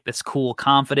demeanor, like this cool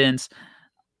confidence.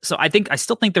 So I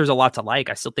still think there's a lot to like.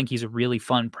 I still think he's a really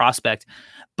fun prospect,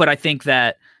 but I think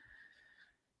that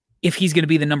if he's going to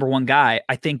be the number 1 guy,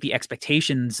 I think the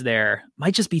expectations there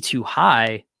might just be too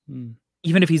high.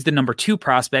 Even if he's the number 2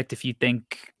 prospect, if you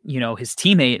think, his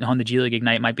teammate on the G League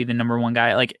Ignite might be the number 1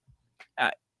 guy, like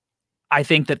I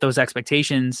think that those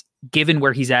expectations, given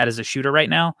where he's at as a shooter right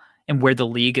now and where the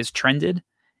league has trended,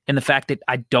 and the fact that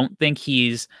I don't think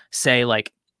he's, say,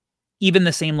 like even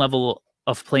the same level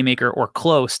of playmaker or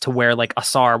close to where like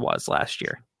Asar was last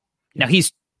year. Now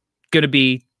he's going to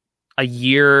be a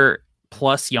year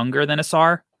plus younger than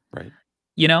Asar, right?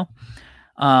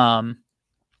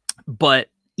 But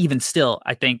even still,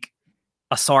 I think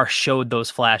Asar showed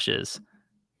those flashes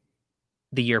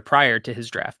the year prior to his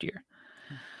draft year.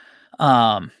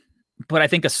 But I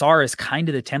think Asar is kind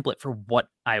of the template for what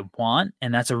I want,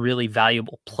 and that's a really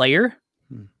valuable player.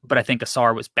 But I think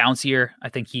Asar was bouncier. I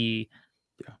think he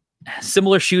has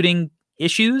similar shooting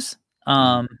issues.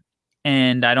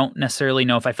 And I don't necessarily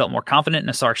know if I felt more confident in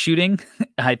Asar shooting.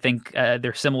 I think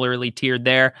they're similarly tiered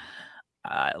there.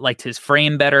 I liked his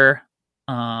frame better.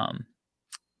 And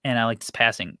I liked his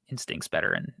passing instincts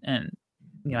better. And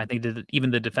I think even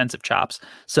the defensive chops.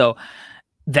 So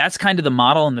that's kind of the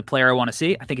model and the player I want to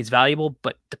see. I think it's valuable,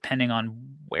 but depending on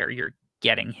where you're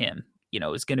getting him,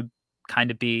 is going to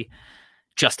kind of be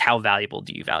just how valuable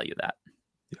do you value that?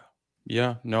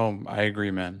 Yeah, no, I agree,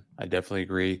 man. I definitely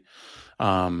agree.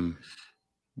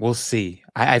 We'll see.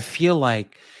 I feel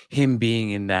like him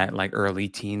being in that like early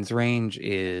teens range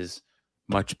is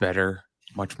much better,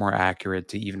 much more accurate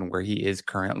to even where he is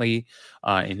currently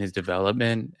in his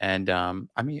development. And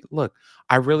I mean, look,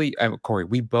 Corey,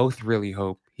 we both really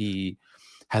hope he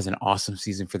has an awesome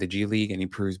season for the G League and he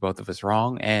proves both of us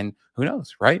wrong. And who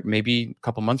knows, right? Maybe a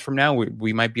couple months from now,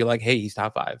 we might be like, hey, he's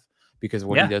top 5 because of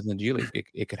what he does in the G League.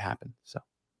 It could happen. So.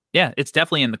 Yeah, it's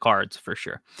definitely in the cards for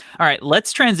sure. All right,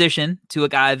 let's transition to a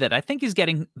guy that I think is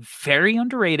getting very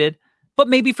underrated, but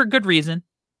maybe for good reason.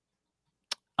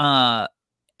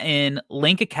 In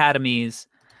Link Academy's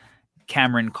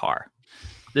Cameron Carr.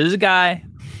 This is a guy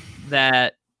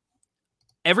that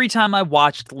every time I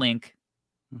watched Link,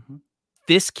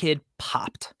 this kid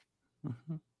popped.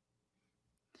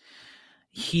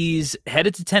 He's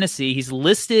headed to Tennessee. He's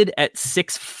listed at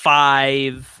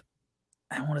 6'5".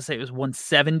 I want to say it was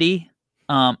 170.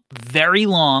 Very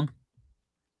long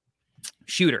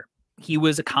shooter. He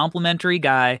was a complimentary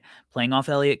guy playing off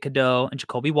Elliot Cadeau and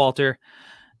Jacoby Walter.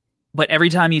 But every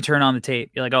time you turn on the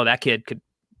tape, you're like, oh, that kid could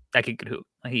hoop.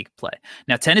 Like, he could play.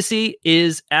 Now, Tennessee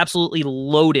is absolutely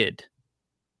loaded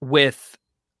with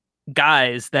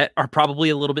guys that are probably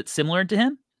a little bit similar to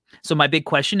him. So my big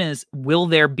question is, will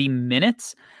there be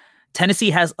minutes? Tennessee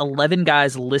has 11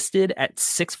 guys listed at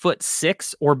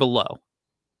 6'6" or below.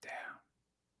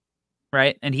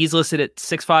 Right? And he's listed at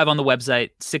 6'5" on the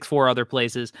website, 6'4" other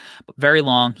places, but very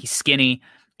long. He's skinny.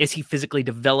 Is he physically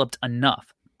developed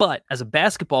enough? But as a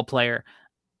basketball player,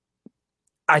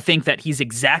 I think that he's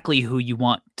exactly who you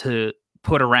want to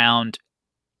put around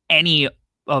any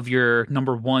of your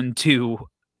number 1, 2,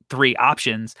 3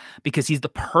 options, because he's the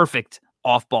perfect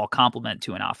off-ball complement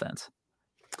to an offense.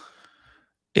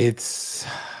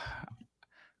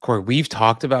 Corey, we've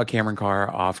talked about Cameron Carr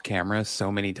off camera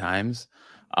so many times.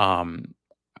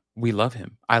 We love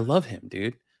him. I love him,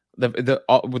 dude. The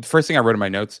first thing I wrote in my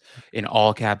notes in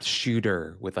all caps,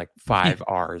 shooter with like 5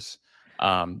 R's.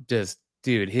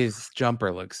 Dude, his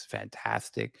jumper looks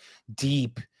fantastic.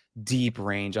 Deep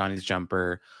range on his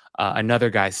jumper. Another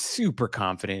guy super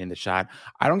confident in the shot.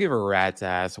 I don't give a rat's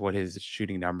ass what his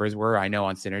shooting numbers were. I know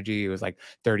on Synergy it was like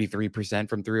 33%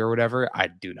 from 3 or whatever. I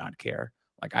do not care.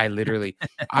 Like,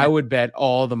 I would bet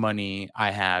all the money I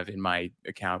have in my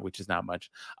account, which is not much,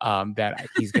 that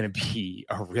he's going to be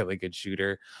a really good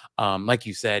shooter. Like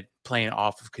you said, playing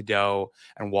off of Cadeau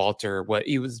and Walter,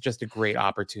 it was just a great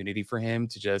opportunity for him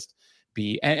to just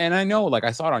be. And I know, like,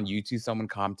 I saw it on YouTube, someone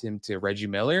comped him to Reggie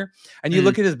Miller, and you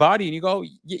look at his body and you go,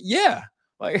 yeah.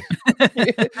 Like,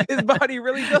 his body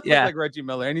really does look like Reggie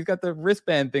Miller, and he's got the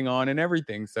wristband thing on and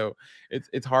everything. So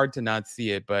it's hard to not see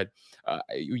it, but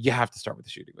you have to start with the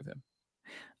shooting with him.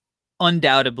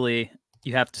 Undoubtedly,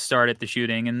 you have to start at the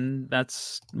shooting, and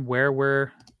that's where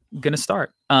we're going to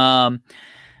start. The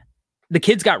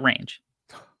kid's got range.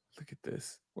 Look at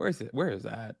this. Where is it? Where is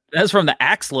that? That's from the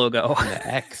Axe logo. The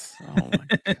X. Oh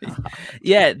my God.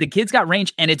 Yeah, the kid's got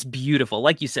range, and it's beautiful.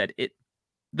 Like you said,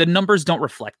 the numbers don't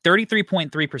reflect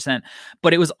 33.3%,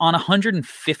 but it was on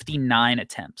 159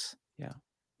 attempts.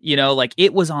 Yeah. Like,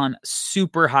 it was on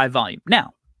super high volume.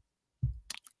 Now,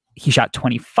 he shot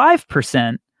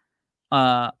 25%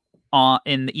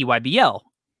 in the EYBL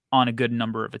on a good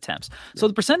number of attempts. So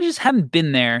the percentages haven't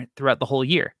been there throughout the whole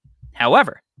year.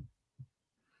 However,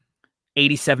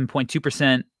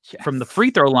 87.2% from the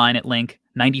free throw line at Link,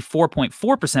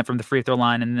 94.4% from the free throw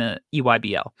line in the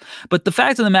EYBL. But the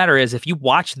fact of the matter is, if you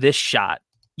watch this shot,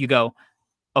 you go,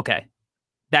 okay,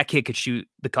 that kid could shoot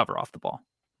the cover off the ball.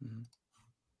 Mm-hmm.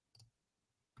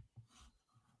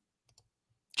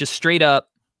 Just straight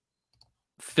up,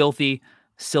 filthy,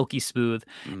 silky smooth.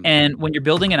 Mm-hmm. And when you're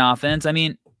building an offense, I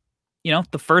mean,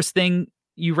 the first thing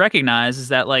you recognize is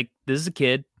that, like, this is a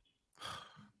kid.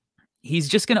 He's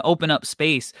just going to open up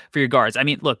space for your guards. I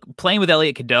mean, look, playing with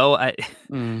Elliot Cadeau,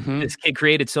 this kid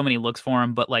created so many looks for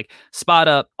him, but like, spot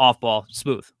up, off ball,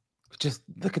 smooth. Just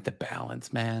look at the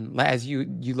balance, man. As you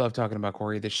love talking about,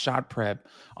 Corey, the shot prep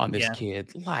on this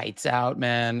kid, lights out,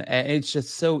 man. And it's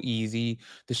just so easy.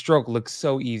 The stroke looks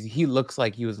so easy. He looks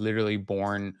like he was literally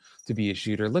born to be a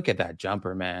shooter. Look at that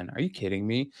jumper, man. Are you kidding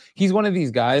me? He's one of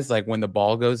these guys, like, when the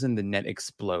ball goes in, the net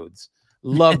explodes.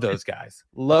 Love those guys.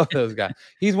 Love those guys.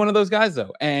 He's one of those guys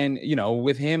though. And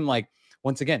with him, like,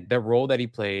 once again, the role that he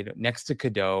played next to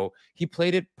Cadeau, he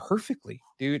played it perfectly,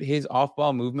 dude. His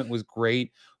off-ball movement was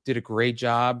great. Did a great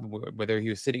job, whether he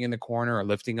was sitting in the corner or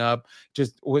lifting up,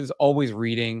 just was always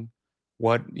reading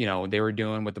what they were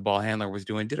doing, what the ball handler was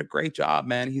doing. Did a great job,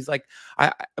 man. He's like,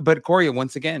 but Corey,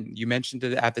 once again, you mentioned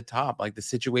it at the top, like the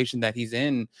situation that he's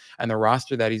in and the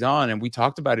roster that he's on, and we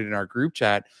talked about it in our group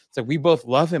chat. It's like we both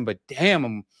love him, but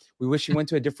damn, we wish he went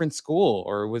to a different school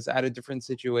or was at a different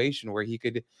situation where he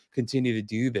could continue to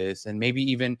do this and maybe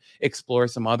even explore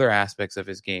some other aspects of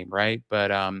his game, right? But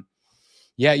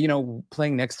yeah,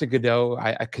 playing next to Cadeau,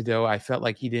 I felt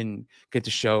like he didn't get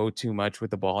to show too much with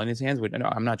the ball in his hands.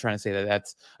 I'm not trying to say that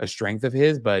that's a strength of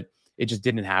his, but it just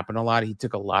didn't happen a lot. He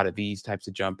took a lot of these types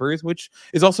of jumpers, which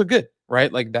is also good,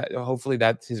 right? Like that. Hopefully,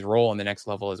 that's his role on the next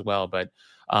level as well. But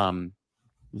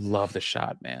love the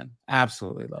shot, man.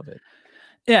 Absolutely love it.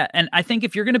 Yeah, and I think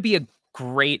if you're going to be a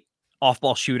great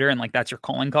off-ball shooter and like that's your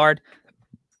calling card,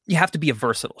 you have to be a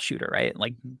versatile shooter, right?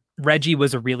 Like Reggie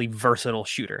was a really versatile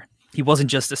shooter. He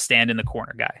wasn't just a stand in the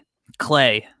corner guy.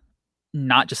 Clay,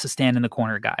 not just a stand in the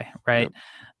corner guy, right? Yep.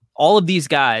 All of these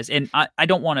guys, and I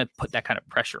don't want to put that kind of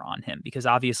pressure on him because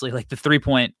obviously like the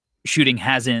 3-point shooting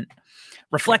hasn't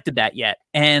reflected that yet.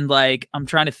 And like, I'm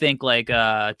trying to think like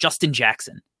Justin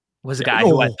Jackson was a guy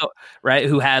who I thought, right,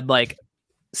 who had like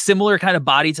similar kind of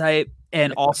body type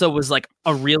and also was like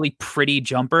a really pretty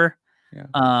jumper.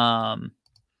 Yeah.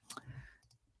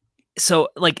 So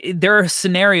like there are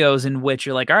scenarios in which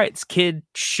you're like, all right, this kid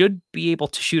should be able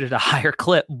to shoot at a higher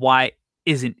clip. Why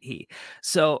isn't he?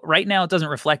 So right now it doesn't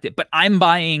reflect it, but I'm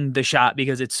buying the shot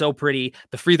because it's so pretty.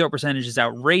 The free throw percentage is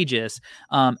outrageous.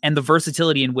 And the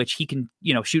versatility in which he can,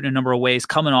 shoot in a number of ways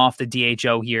coming off the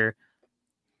DHO here.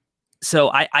 So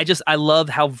I love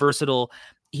how versatile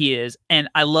he is. And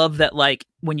I love that, like,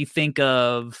 when you think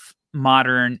of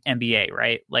modern NBA,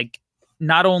 right? Like,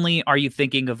 not only are you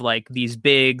thinking of like these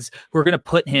bigs who are going to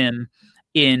put him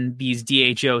in these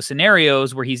DHO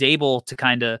scenarios where he's able to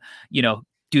kind of,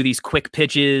 do these quick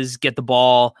pitches, get the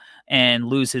ball and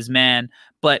lose his man.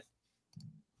 But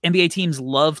NBA teams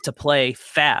love to play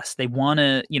fast. They want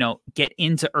to, get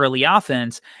into early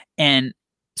offense. And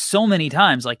so many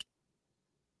times, like,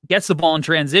 gets the ball in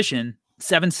transition,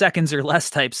 7 seconds or less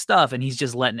type stuff. And he's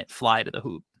just letting it fly to the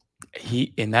hoop.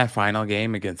 He in that final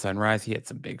game against Sunrise, he had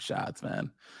some big shots,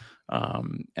 man.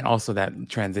 And also that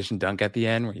transition dunk at the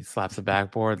end where he slaps the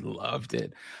backboard, loved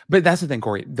it. But that's the thing,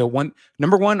 Corey.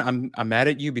 Number one, I'm mad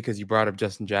at you because you brought up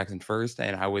Justin Jackson first,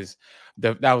 and that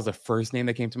was the first name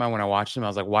that came to mind when I watched him. I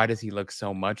was like, why does he look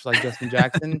so much like Justin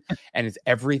Jackson? And it's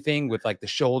everything with like the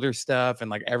shoulder stuff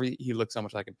and like he looks so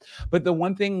much like him. But the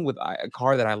one thing with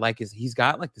Carr that I like is he's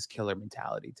got like this killer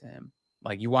mentality to him.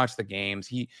 Like you watch the games,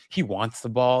 he wants the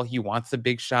ball, he wants the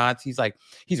big shots.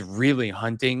 He's really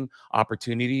hunting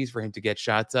opportunities for him to get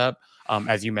shots up.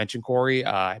 As you mentioned, Corey,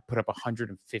 put up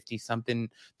 150 something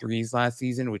threes last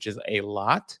season, which is a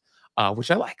lot. Which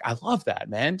I like. I love that,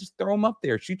 man. Just throw them up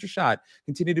there, shoot your shot,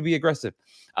 continue to be aggressive.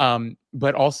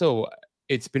 But also,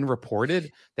 it's been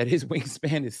reported that his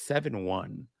wingspan is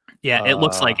 7'1". Yeah, it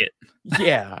looks like it.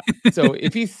 Yeah. So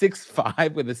if he's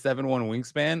 6'5" with a 7'1"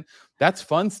 wingspan, that's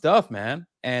fun stuff, man.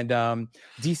 And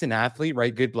decent athlete,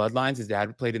 right? Good bloodlines. His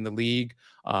dad played in the league.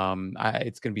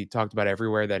 It's going to be talked about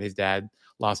everywhere that his dad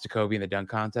lost to Kobe in the dunk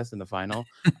contest in the final.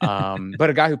 But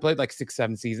a guy who played like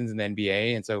 6-7 seasons in the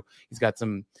NBA, and so he's got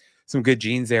some good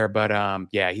genes there. But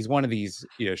yeah, he's one of these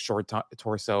short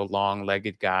torso,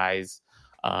 long-legged guys.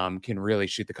 Can really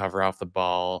shoot the cover off the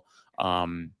ball.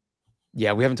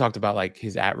 Yeah, we haven't talked about like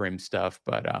his at rim stuff,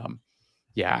 but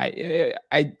yeah,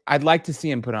 I'd like to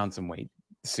see him put on some weight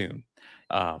soon.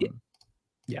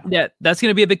 Yeah, that's going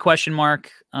to be a big question mark.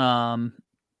 The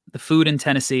food in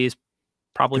Tennessee is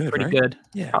probably pretty good.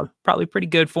 Yeah, probably pretty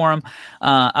good for him.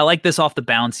 I like this off the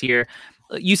bounce here.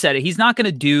 You said it. He's not going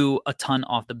to do a ton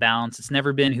off the bounce. It's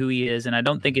never been who he is, and I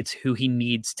don't think it's who he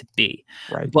needs to be.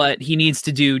 Right. But he needs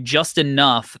to do just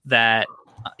enough that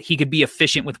he could be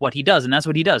efficient with what he does, and that's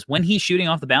what he does. When he's shooting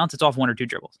off the bounce, it's off 1 or 2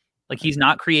 dribbles. Like, he's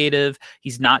not creative.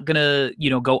 He's not gonna,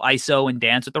 go ISO and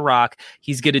dance with the rock.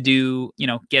 He's gonna do,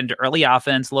 get into early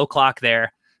offense, low clock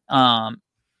there, and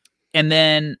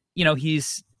then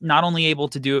he's not only able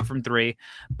to do it from 3,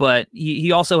 but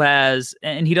he also has,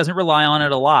 and he doesn't rely on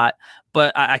it a lot.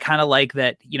 But I kind of like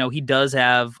that, he does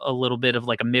have a little bit of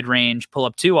like a mid-range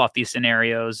pull-up 2 off these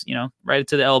scenarios, right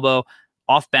to the elbow,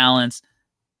 off balance,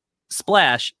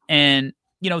 splash. And,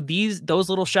 those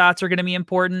little shots are going to be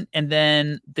important. And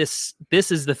then this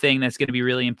is the thing that's going to be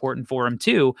really important for him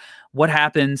too. What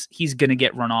happens? He's going to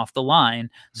get run off the line.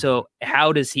 So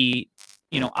how does he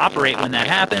operate when that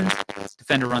happens.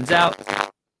 Defender runs out,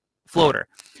 floater.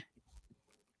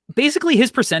 Basically,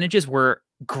 his percentages were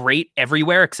great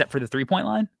everywhere except for the 3-point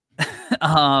line.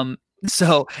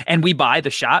 And we buy the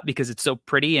shot because it's so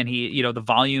pretty, and he, the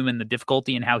volume and the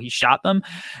difficulty and how he shot them.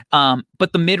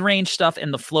 But the mid-range stuff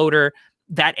and the floater,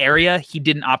 that area, he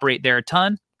didn't operate there a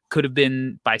ton. Could have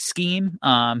been by scheme.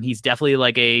 He's definitely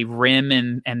like a rim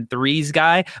and threes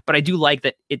guy, but I do like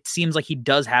that it seems like he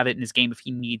does have it in his game if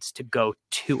he needs to go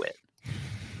to it.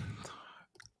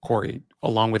 Corey,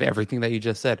 along with everything that you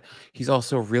just said, he's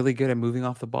also really good at moving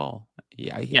off the ball.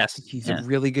 Yeah, he's a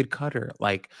really good cutter.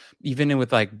 Like even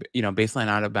with baseline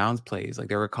out of bounds plays, like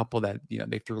there were a couple that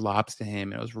they threw lobs to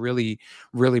him, and it was really,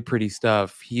 really pretty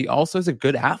stuff. He also is a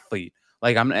good athlete.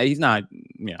 Like he's not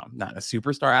not a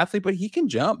superstar athlete, but he can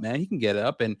jump, man. He can get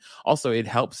up, and also it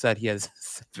helps that he has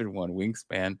 7'1"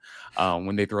 wingspan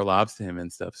when they throw lobs to him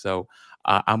and stuff. So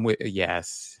I'm with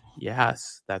yes,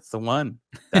 that's the one.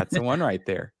 That's the one right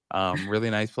there.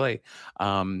 Really nice play.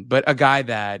 But a guy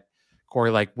that Corey,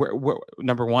 like we're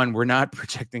number one, we're not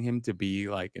projecting him to be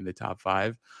like in the top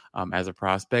 5 as a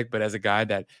prospect, but as a guy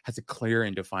that has a clear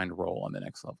and defined role on the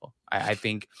next level. I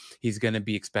think he's going to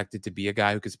be expected to be a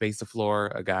guy who can space the floor,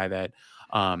 a guy that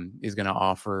is going to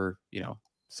offer,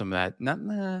 some of that,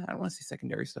 I don't want to say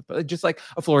secondary stuff, but just like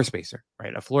a floor spacer,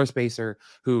 right? A floor spacer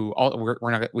who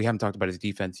we haven't talked about his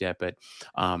defense yet, but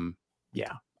the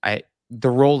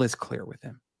role is clear with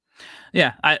him.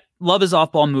 Yeah, I love his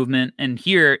off-ball movement, and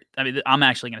here, I'm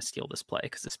actually going to steal this play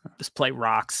because this play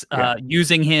rocks.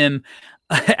 Using him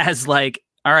as like,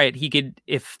 all right, he could,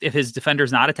 if his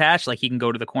defender's not attached, like he can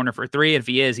go to the corner for 3. If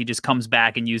he is, he just comes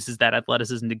back and uses that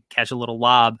athleticism to catch a little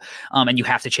lob, and you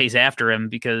have to chase after him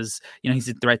because he's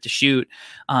a threat to shoot.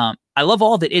 I love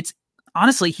all that.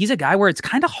 Honestly, he's a guy where it's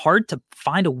kind of hard to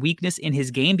find a weakness in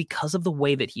his game because of the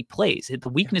way that he plays. The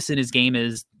weakness in his game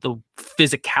is the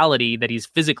physicality, that he's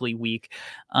physically weak.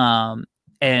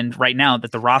 And right now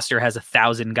that the roster has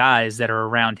 1,000 guys that are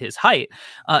around his height,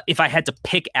 if I had to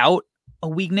pick out a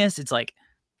weakness, it's like,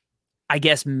 I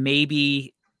guess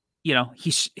maybe,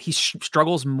 he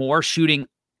struggles more shooting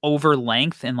over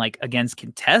length and like against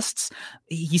contests.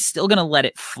 He's still going to let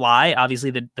it fly.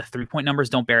 Obviously the 3-point numbers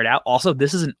don't bear it out. Also,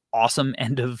 this is an awesome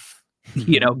end of,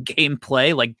 game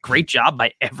play. Like great job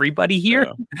by everybody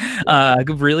here. I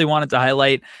really wanted to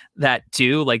highlight that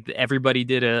too. Like everybody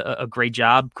did a great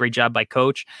job by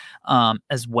coach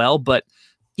as well. But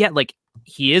yeah, like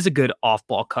he is a good off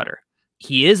ball cutter.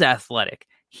 He is athletic.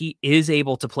 He is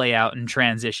able to play out in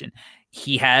transition.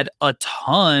 He had a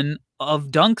ton of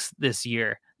dunks this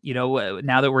year.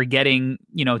 Now that we're getting,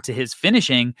 to his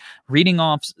finishing, reading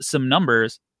off some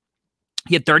numbers,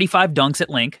 he had 35 dunks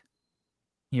at Link.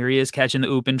 Here he is catching the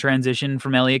oop in transition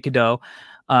from Elliot Cadeau.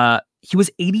 He was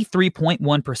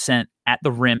 83.1% at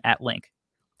the rim at Link.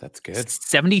 That's good.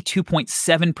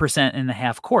 72.7% in the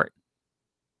half court.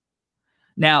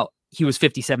 Now, he was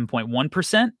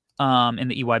 57.1% in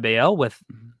the EYBL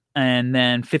and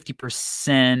then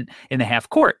 50% in the half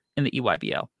court in the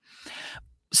EYBL.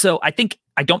 So I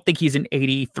don't think he's an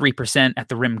 83% at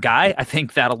the rim guy. I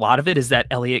think that a lot of it is that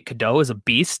Elliot Cadeau is a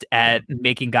beast at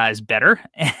making guys better.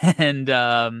 And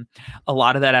a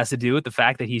lot of that has to do with the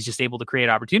fact that he's just able to create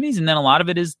opportunities. And then a lot of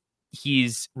it is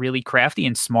he's really crafty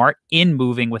and smart in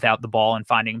moving without the ball and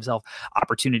finding himself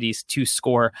opportunities to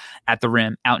score at the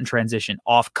rim, out in transition,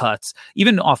 off cuts,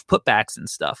 even off putbacks and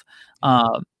stuff,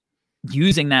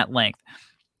 using that length.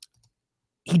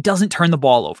 He doesn't turn the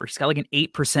ball over. He's got like an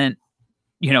 8%,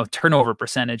 turnover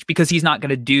percentage because he's not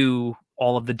going to do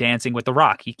all of the dancing with the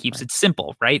rock. He keeps it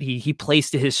simple, right? He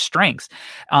plays to his strengths.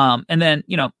 And then,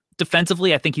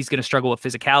 defensively, I think he's going to struggle with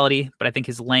physicality, but I think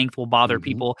his length will bother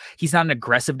people. He's not an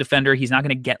aggressive defender. He's not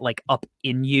going to get like up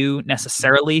in you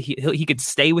necessarily. He could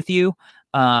stay with you.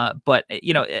 But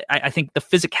I think the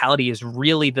physicality is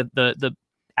really the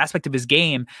aspect of his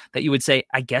game that you would say,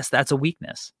 I guess that's a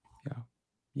weakness.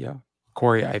 Yeah.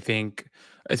 Corey, I think,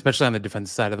 especially on the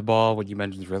defensive side of the ball, what you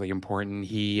mentioned is really important.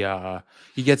 He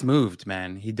gets moved,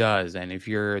 man. He does. And if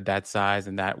you're that size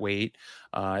and that weight,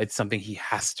 it's something he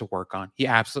has to work on. He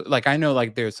absolutely, like, I know,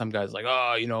 like, there's some guys like,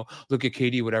 look at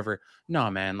KD, whatever.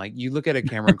 No, man, like, you look at a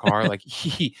Cameron Carr, like,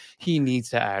 he needs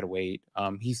to add weight.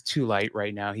 He's too light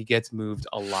right now. He gets moved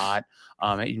a lot.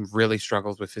 He really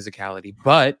struggles with physicality.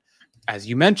 But as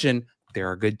you mentioned, there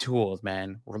are good tools,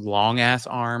 man. Long ass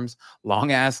arms,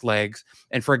 long ass legs.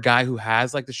 And for a guy who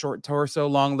has like the short torso,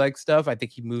 long leg stuff, I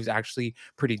think he moves actually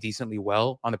pretty decently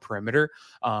well on the perimeter.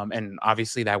 And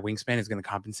obviously that wingspan is going to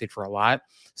compensate for a lot.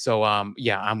 So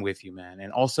yeah, I'm with you, man.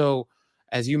 And also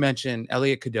as you mentioned,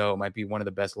 Elliot Cadeau might be one of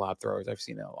the best lob throwers I've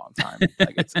seen in a long time.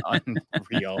 Like, it's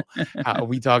unreal.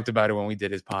 We talked about it when we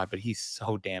did his pod, but he's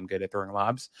so damn good at throwing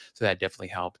lobs. So that definitely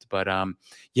helped. But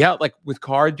yeah, like with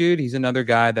Carr, dude, he's another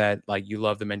guy that, like, you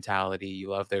love the mentality, you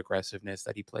love the aggressiveness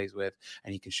that he plays with,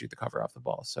 and he can shoot the cover off the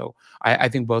ball. So I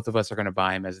think both of us are going to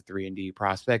buy him as a 3-and-D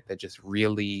prospect that just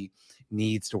really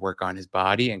needs to work on his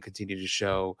body and continue to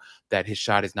show that his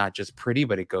shot is not just pretty,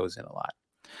 but it goes in a lot.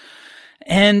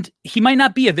 And he might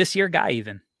not be a this year guy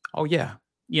even. Oh yeah.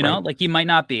 You know, like he might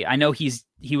not be. I know he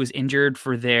was injured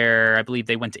for I believe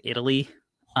they went to Italy,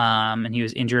 and he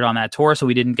was injured on that tour. So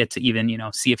we didn't get to even,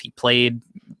 see if he played.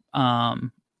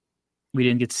 We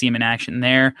didn't get to see him in action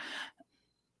there.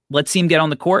 Let's see him get on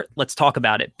the court. Let's talk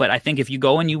about it. But I think if you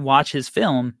go and you watch his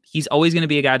film, he's always going to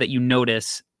be a guy that you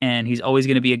notice. And he's always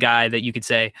going to be a guy that you could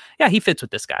say, yeah, he fits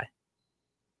with this guy.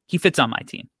 He fits on my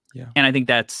team. Yeah. And I think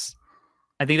that's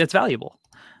valuable.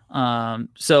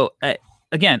 So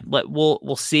again,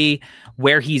 we'll see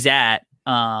where he's at.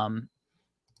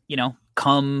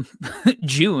 Come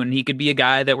June, he could be a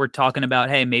guy that we're talking about.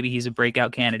 Hey, maybe he's a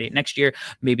breakout candidate next year.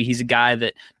 Maybe he's a guy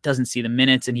that doesn't see the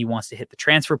minutes and he wants to hit the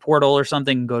transfer portal or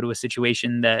something and go to a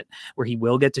situation where he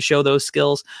will get to show those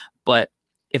skills. But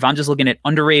if I'm just looking at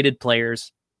underrated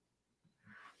players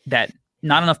that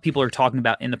not enough people are talking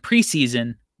about in the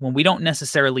preseason, when we don't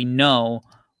necessarily know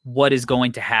what is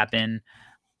going to happen,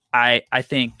 I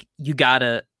think you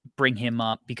gotta bring him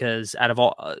up, because out of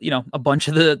all, a bunch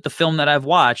of the film that I've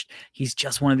watched, he's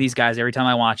just one of these guys. Every time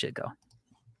I watch it,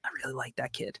 I really like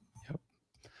that kid.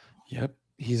 Yep.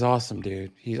 He's awesome,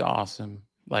 dude. He's awesome.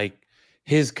 Like,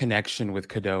 his connection with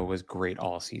Cadeau was great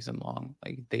all season long.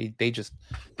 Like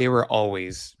they were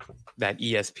always, that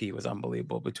ESP was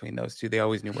unbelievable between those two. They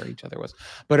always knew where each other was.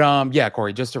 But yeah,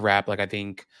 Corey, just to wrap, like, I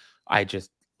think I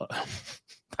just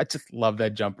love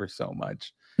that jumper so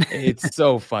much. It's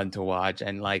so fun to watch,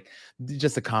 and like,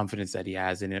 just the confidence that he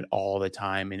has in it all the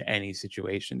time in any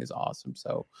situation is awesome.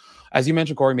 So as you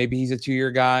mentioned, Corey, maybe he's a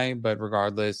 2-year guy, but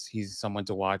regardless, he's someone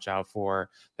to watch out for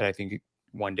that I think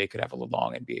one day could have a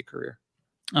long NBA career.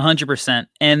 100%.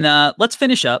 And let's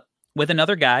finish up with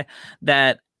another guy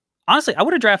that, honestly, I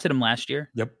would have drafted him last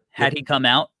year. Had he come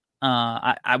out.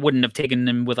 I wouldn't have taken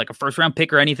him with like a first round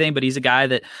pick or anything, but he's a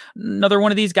guy another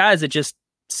one of these guys that just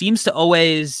seems to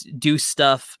always do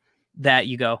stuff that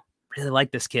you go, really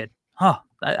like this kid.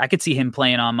 I could see him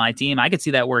playing on my team. I could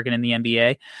see that working in the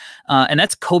NBA. And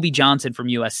that's Kobe Johnson from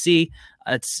USC.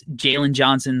 It's Jalen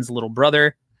Johnson's little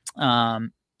brother.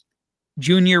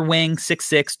 Junior wing,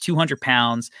 6'6", 200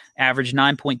 pounds, averaged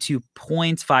 9.2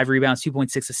 points, 5 rebounds,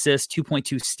 2.6 assists,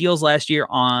 2.2 steals last year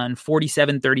on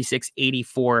 47, 36,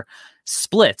 84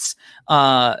 splits.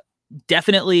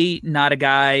 Definitely not a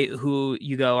guy who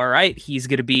you go, all right, he's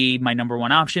going to be my number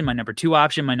 1 option, my number 2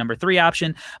 option, my number 3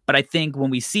 option. But I think when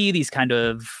we see these kind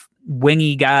of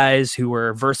wingy guys who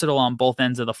are versatile on both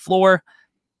ends of the floor,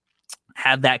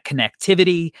 have that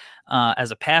connectivity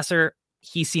as a passer,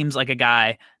 he seems like a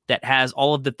guy that has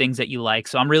all of the things that you like.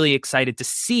 So I'm really excited to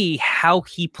see how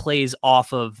he plays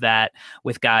off of that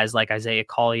with guys like Isaiah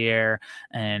Collier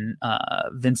and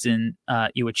Vincent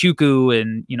Iwuchukwu.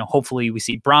 And, hopefully we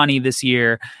see Bronny this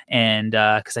year. And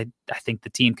because I think the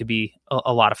team could be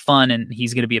a lot of fun, and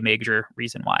he's going to be a major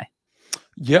reason why.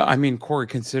 Yeah, I mean, Corey,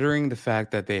 considering the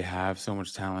fact that they have so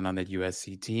much talent on that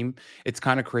USC team, it's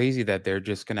kind of crazy that they're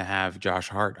just going to have Josh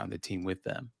Hart on the team with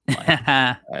them.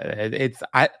 Like,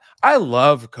 I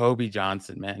love Kobe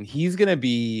Johnson, man. He's going to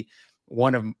be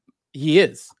he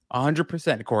is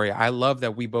 100%, Corey. I love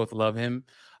that we both love him.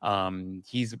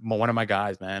 He's one of my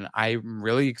guys, man. I'm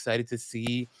really excited to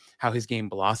see how his game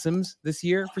blossoms this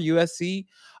year for USC.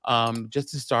 Just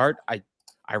to start,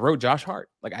 I wrote Josh Hart.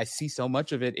 Like, I see so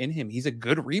much of it in him. He's a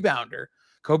good rebounder.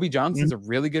 Kobe Johnson's a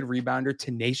really good rebounder,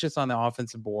 tenacious on the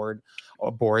offensive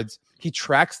boards. He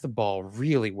tracks the ball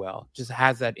really well. Just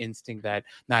has that instinct that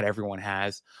not everyone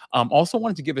has. Also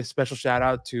wanted to give a special shout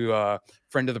out to a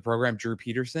friend of the program, Drew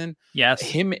Peterson. Yes.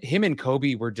 Him and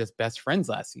Kobe were just best friends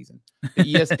last season. The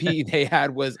ESP they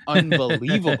had was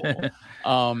unbelievable.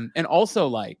 And also,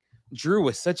 like, Drew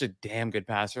was such a damn good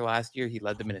passer last year. He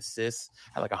led them in assists,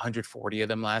 had like 140 of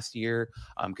them last year.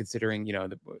 Considering,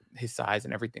 his size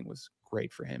and everything was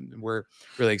great for him. And we're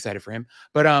really excited for him.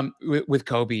 But with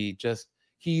Kobe,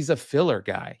 he's a filler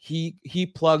guy.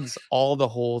 He plugs all the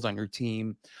holes on your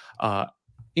team.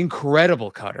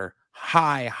 Incredible cutter,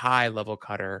 high level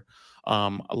cutter.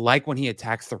 Like when he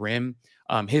attacks the rim,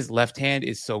 his left hand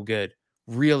is so good.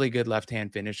 Really good left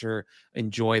hand finisher.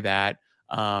 Enjoy that.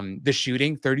 The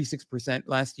shooting 36%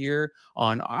 last year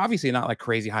on obviously not like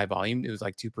crazy high volume. It was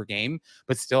like 2 per game,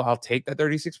 but still I'll take that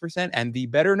 36%. And the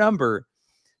better number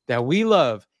that we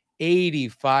love,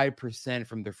 85%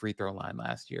 from the free throw line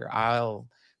last year. I'll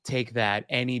take that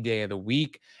any day of the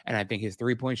week. And I think his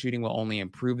 3-point shooting will only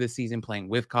improve this season playing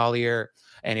with Collier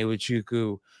and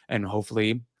Iwuchukwu, and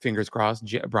hopefully, fingers crossed,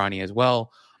 Bronny as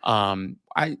well.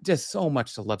 I just so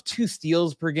much to love. 2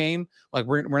 steals per game. Like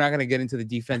we're not going to get into the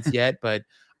defense yet, but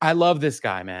I love this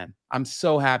guy, man. I'm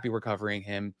so happy we're covering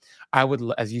him. I would,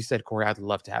 as you said, Corey, I'd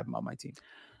love to have him on my team.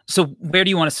 So where do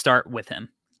you want to start with him?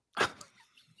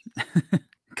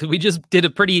 Because we just did a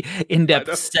pretty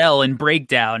in-depth sell and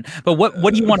breakdown. But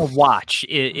what do you want to watch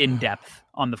in depth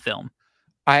on the film?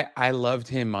 I loved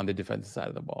him on the defensive side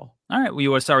of the ball. All right, we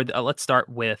want to start with, let's start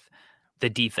with the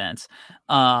defense.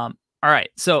 All right,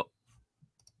 so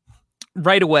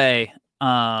right away,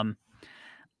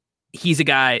 he's a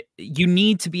guy you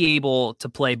need to be able to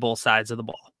play both sides of the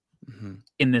ball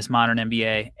in this modern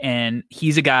NBA, and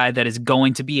he's a guy that is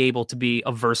going to be able to be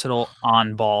a versatile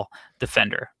on-ball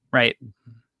defender, right?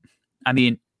 I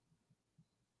mean,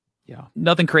 yeah,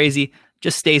 nothing crazy,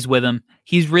 just stays with him.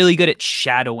 He's really good at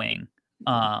shadowing,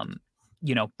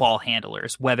 ball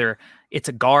handlers, whether it's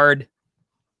a guard,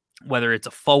 whether it's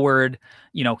a forward.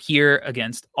 Here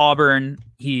against Auburn,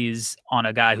 he's on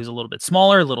a guy who's a little bit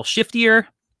smaller, a little shiftier,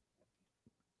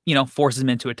 forces him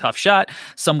into a tough shot.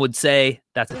 Some would say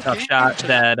that's a tough shot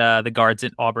that the guards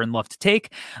at Auburn love to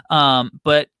take.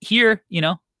 But here,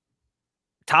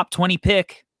 top 20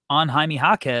 pick on Jaime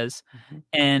Jaquez.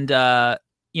 And,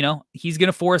 he's going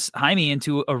to force Jaime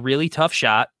into a really tough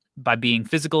shot by being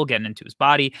physical, getting into his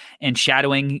body and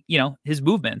shadowing, his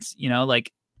movements,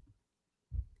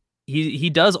 he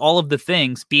does all of the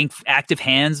things, being active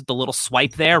hands, the little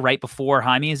swipe there right before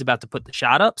Jaime is about to put the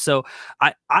shot up. So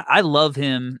I love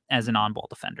him as an on-ball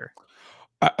defender.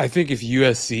 I think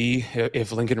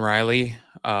if Lincoln Riley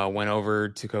went over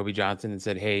to Kobe Johnson and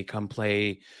said, hey, come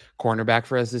play cornerback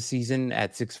for us this season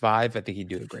at 6'5", I think he'd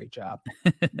do a great job.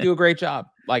 Do a great job.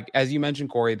 Like, as you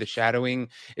mentioned, Corey, the shadowing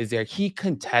is there. He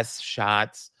contests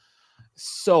shots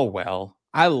so well.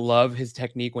 I love his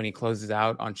technique when he closes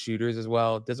out on shooters as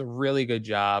well. Does a really good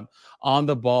job on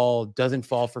the ball. Doesn't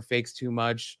fall for fakes too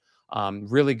much.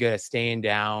 Really good at staying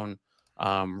down,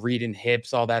 reading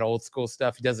hips, all that old school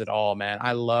stuff. He does it all, man.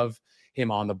 I love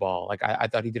him on the ball. Like I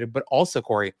thought he did it. But also,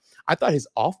 Corey, I thought his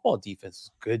off-ball defense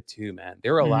was good too, man.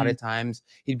 There were a lot of times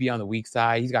he'd be on the weak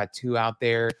side. He's got 2 out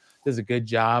there. Does a good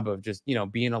job of just,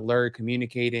 being alert,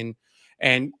 communicating,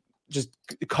 and just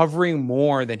covering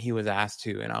more than he was asked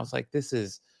to. And I was like, this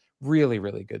is really,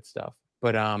 really good stuff.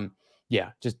 But I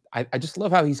just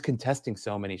love how he's contesting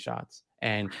so many shots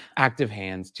and active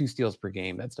hands, 2 steals per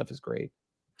game. That stuff is great.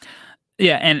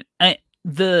 Yeah. And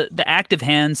the active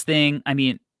hands thing, I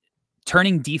mean,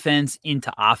 turning defense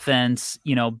into offense,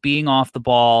 being off the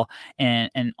ball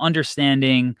and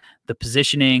understanding the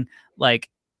positioning, like,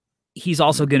 he's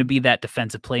also going to be that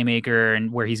defensive playmaker,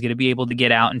 and where he's going to be able to get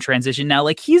out and transition. Now,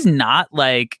 like, he's not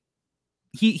like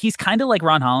he's kind of like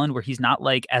Ron Holland, where he's not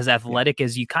like as athletic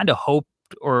as you kind of hope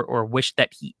or wish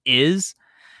that he is.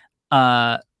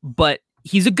 But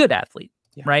he's a good athlete,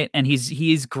 right? And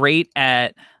he's great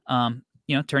at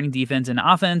turning defense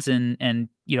into offense and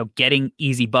getting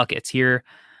easy buckets here.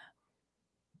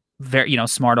 Very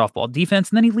smart off ball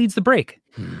defense, and then he leads the break.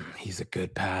 He's a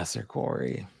good passer,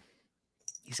 Corey.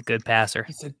 He's a good passer.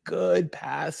 He's a good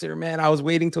passer, man. I was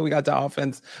waiting till we got to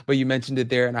offense, but you mentioned it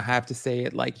there, and I have to say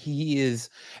it. Like, he is,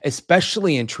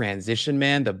 especially in transition,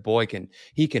 man, the boy can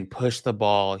push the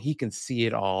ball. He can see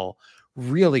it all.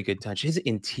 Really good touch. His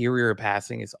interior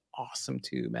passing is awesome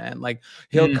too, man. Like,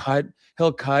 he'll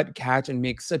cut, catch, and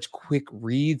make such quick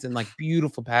reads and like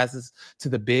beautiful passes to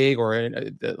the big or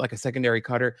like a secondary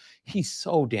cutter. He's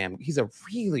a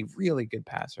really, really good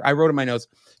passer. I wrote in my notes,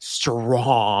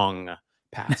 strong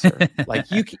passer. Like,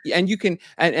 you can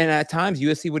at times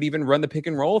USC would even run the pick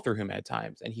and roll through him at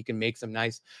times, and he can make some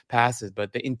nice passes.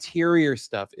 But the interior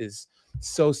stuff is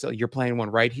so you're playing one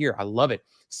right here. I love it.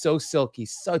 So silky,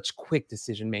 such quick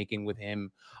decision making with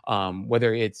him.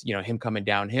 Whether it's him coming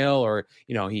downhill or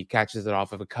he catches it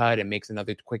off of a cut and makes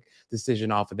another quick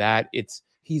decision off of that.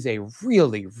 He's a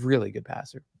really, really good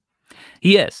passer.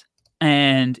 He is,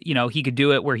 and he could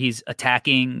do it where he's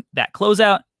attacking that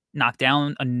closeout, knocked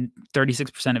down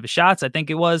 36% of his shots. I think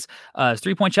it was his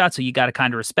 3-point shot. So you got to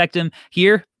kind of respect him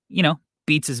here,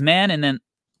 beats his man, and then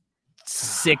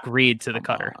sick read to the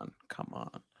cutter. Come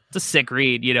on. It's a sick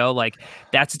read, like,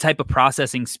 that's the type of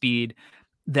processing speed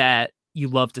that you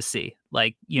love to see.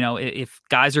 Like, if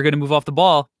guys are going to move off the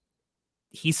ball,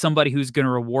 he's somebody who's going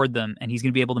to reward them, and he's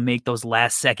going to be able to make those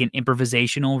last second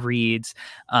improvisational reads.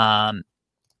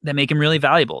 that make him really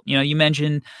valuable. You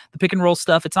mentioned the pick and roll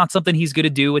stuff. It's not something he's going to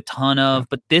do a ton of,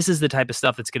 but this is the type of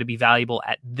stuff that's going to be valuable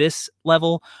at this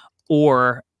level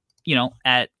or,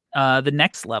 at the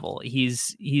next level.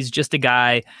 He's just a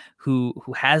guy who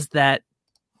has that.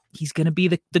 He's going to be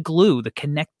the glue, the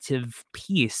connective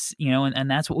piece,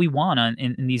 and that's what we want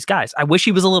in these guys. I wish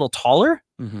he was a little taller,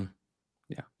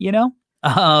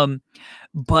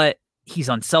 but he's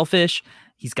unselfish.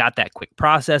 He's got that quick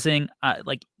processing.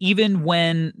 Like even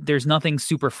when there's nothing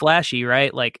super flashy,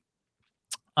 right? Like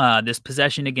this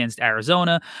possession against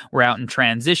Arizona, we're out in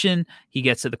transition. He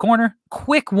gets to the corner,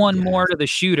 quick one more to the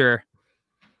shooter,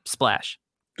 splash.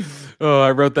 Oh,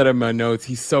 I wrote that in my notes.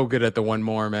 He's so good at the one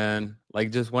more, man.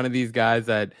 Like just one of these guys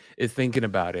that is thinking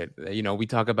about it. We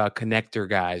talk about connector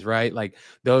guys, right? Like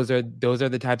those are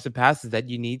the types of passes that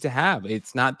you need to have.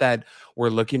 It's not that we're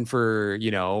looking for,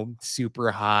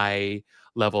 super high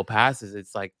level passes.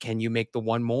 It's like, can you make the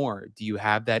one more? Do you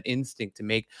have that instinct to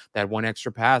make that one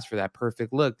extra pass for that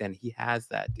perfect look? Then he has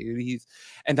that, dude.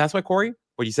 And that's why, Corey,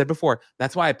 what you said before,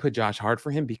 that's why I put Josh Hart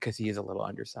for him, because he is a little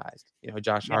undersized.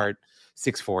 Josh Hart,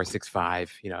 6'4",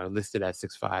 6'5", listed as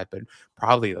 6'5", but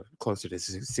probably closer to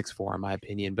 6'4" in my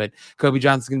opinion. But Kobe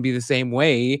Johnson's going to be the same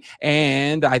way,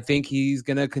 and I think he's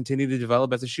going to continue to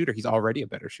develop as a shooter. He's already a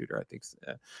better shooter, I think,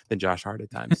 than Josh Hart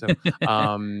at times. So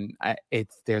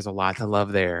there's a lot to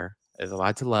love there. There's a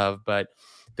lot to love, but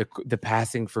the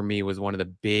passing for me was one of the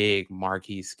big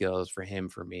marquee skills for him.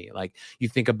 For me, like you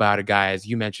think about a guy, as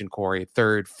you mentioned, Corey,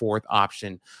 third, fourth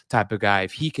option type of guy.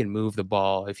 If he can move the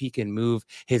ball, if he can move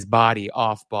his body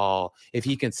off ball, if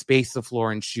he can space the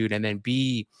floor and shoot, and then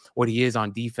be what he is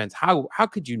on defense, how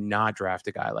could you not draft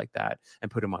a guy like that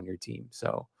and put him on your team?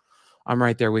 So I'm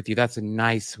right there with you. That's a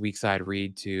nice weak side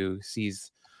read to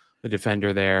sees the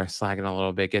defender there slacking a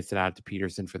little bit, gets it out to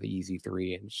Peterson for the easy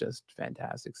three, and it's just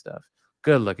fantastic stuff.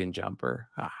 Good looking jumper.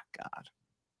 God.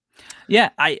 Yeah,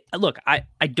 I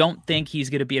don't think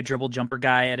he's going to be a dribble jumper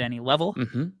guy at any level.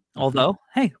 Mm-hmm. Although,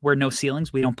 hey, we're no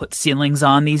ceilings. We don't put ceilings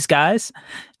on these guys.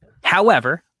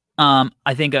 However, I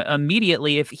think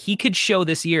immediately, if he could show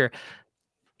this year,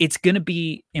 it's going to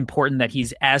be important that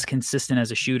he's as consistent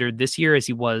as a shooter this year as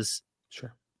he was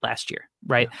last year,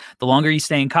 right? Yeah. The longer you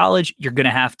stay in college, you're going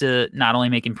to have to not only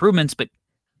make improvements, but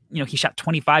he shot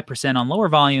 25% on lower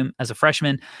volume as a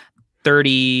freshman.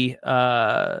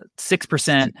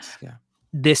 36%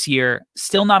 this year,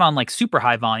 still not on like super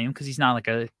high volume because he's not like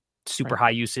a super high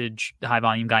usage, high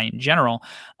volume guy in general.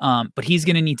 But he's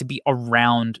going to need to be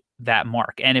around that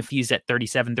mark. And if he's at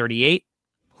 37, 38,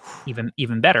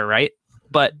 even better, right?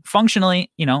 But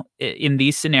functionally, in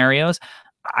these scenarios,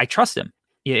 I trust him.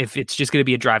 If it's just going to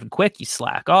be a drive and quick, you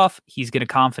slack off, he's going to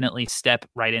confidently step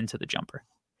right into the jumper.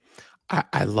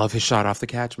 I love his shot off the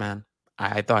catch, man.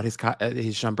 I thought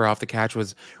his jumper off the catch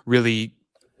was really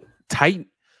tight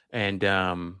and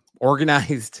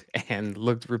organized and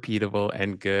looked repeatable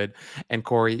and good. And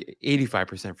Corey,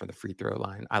 85% from the free throw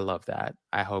line. I love that.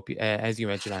 I hope, as you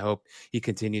mentioned, I hope he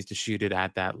continues to shoot it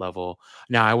at that level.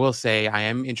 Now, I will say I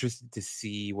am interested to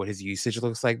see what his usage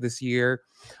looks like this year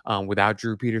without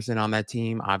Drew Peterson on that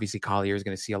team. Obviously, Collier is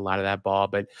going to see a lot of that ball,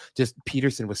 but just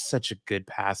Peterson was such a good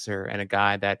passer and a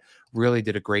guy that really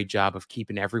did a great job of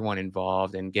keeping everyone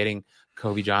involved and getting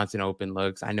Kobe Johnson open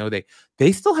looks. I know they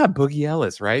still have Boogie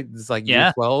Ellis, right? It's like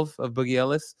year 12 of Boogie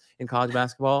Ellis in college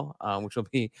basketball, which will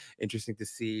be interesting to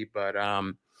see. But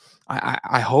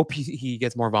I hope he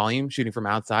gets more volume shooting from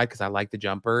outside because I like the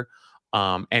jumper.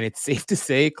 And it's safe to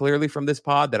say clearly from this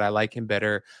pod that I like him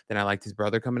better than I liked his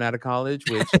brother coming out of college,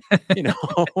 which,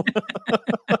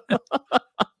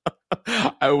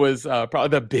 I was probably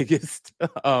the biggest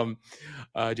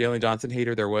Jalen Johnson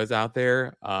hater there was out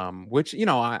there, which,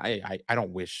 I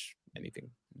don't wish anything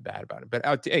bad about it.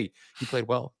 But hey, he played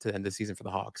well to end the season for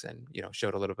the Hawks and,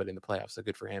 showed a little bit in the playoffs. So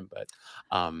good for him. But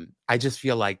I just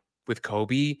feel like with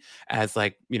Kobe as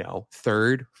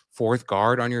third, fourth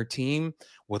guard on your team,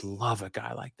 would love a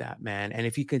guy like that, man. And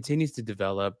if he continues to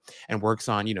develop and works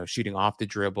on, shooting off the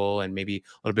dribble and maybe a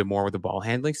little bit more with the ball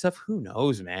handling stuff, who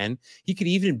knows, man? He could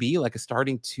even be like a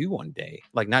starting two one day,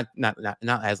 like not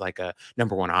as like a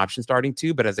number one option starting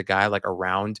two, but as a guy like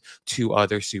around two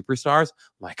other superstars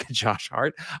like Josh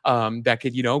Hart, that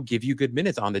could, give you good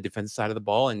minutes on the defensive side of the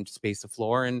ball and space the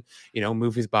floor and,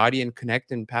 move his body and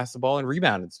connect and pass the ball and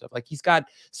rebound and stuff. Like he's got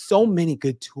so many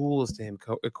good tools to him,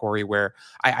 Corey, where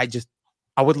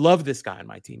I would love this guy on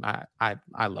my team.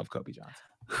 I love Kobe Johnson.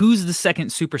 Who's the second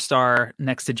superstar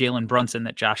next to Jalen Brunson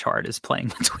that Josh Hart is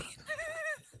playing between?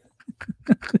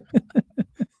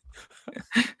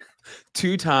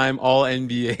 Two-time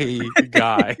All-NBA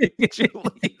guy,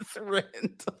 Julius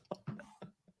Randle.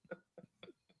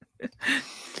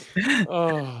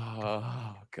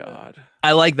 Oh God.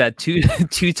 I like that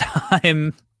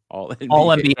two-time All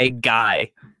All-NBA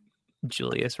guy,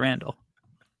 Julius Randle.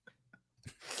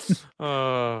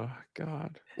 Oh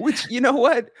God. Which, you know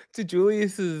what? To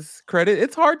Julius's credit,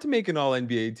 it's hard to make an all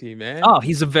NBA team, man. Oh,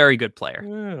 he's a very good player.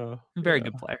 Yeah. Very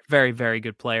good player. Very, very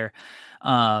good player.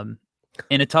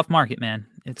 In a tough market, man.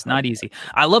 It's not easy.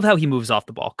 I love how he moves off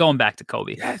the ball. Going back to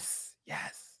Kobe. Yes.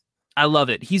 I love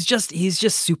it. He's just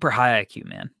super high IQ,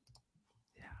 man.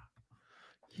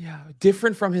 Yeah.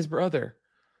 Different from his brother.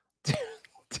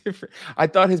 Different. I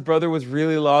thought his brother was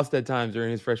really lost at times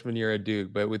during his freshman year at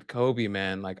Duke, but with Kobe,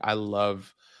 man, like I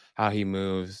love how he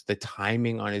moves, the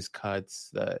timing on his cuts,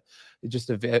 the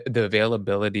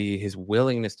availability, his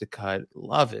willingness to cut.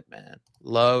 Love it, man.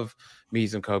 Love me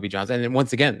some Kobe Johnson. And then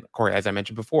once again, Corey, as I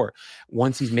mentioned before,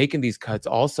 once he's making these cuts,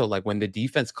 also like when the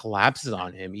defense collapses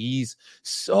on him, he's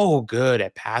so good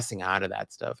at passing out of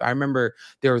that stuff. I remember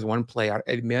there was one play,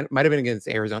 it might have been against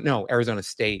Arizona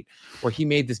State, where he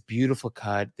made this beautiful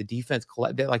cut. The defense,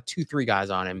 they had like 2-3 guys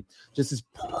on him, just this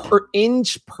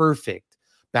inch perfect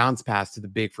bounce pass to the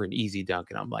big for an easy dunk.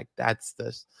 And I'm like, that's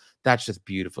just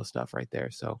beautiful stuff right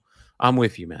there. So I'm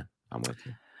with you, man. I'm with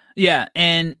you. Yeah.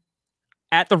 And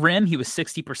at the rim, he was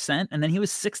 60%, and then he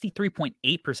was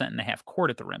 63.8% in the half court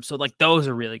at the rim. So like those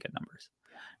are really good numbers,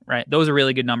 right? Those are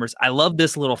really good numbers. I love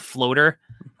this little floater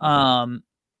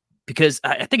because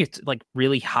I think it's like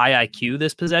really high IQ,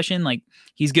 this possession. Like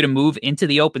he's going to move into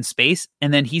the open space,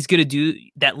 and then he's going to do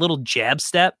that little jab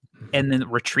step and then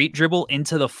retreat dribble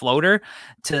into the floater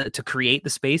to create the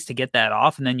space to get that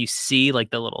off. And then you see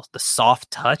like the soft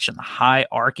touch and the high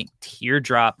arcing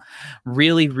teardrop.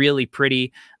 Really, really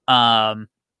pretty. But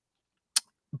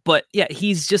yeah,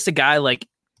 he's just a guy, like,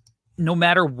 no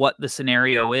matter what the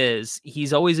scenario is,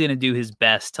 he's always going to do his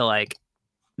best to like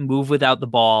move without the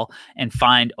ball and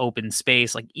find open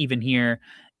space. Like even here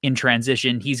in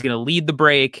transition, he's going to lead the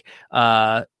break,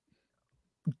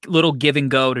 little give and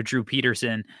go to Drew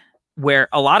Peterson, where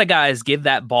a lot of guys give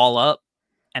that ball up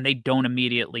and they don't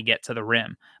immediately get to the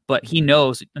rim. But he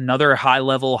knows another high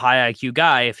level, high IQ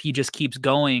guy, if he just keeps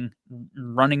going,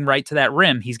 running right to that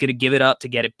rim, he's going to give it up to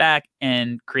get it back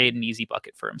and create an easy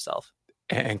bucket for himself.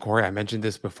 And Corey, I mentioned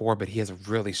this before, but he has a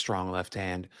really strong left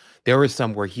hand. There was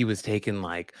some where he was taking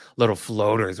like little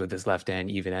floaters with his left hand,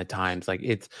 even at times.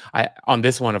 Like on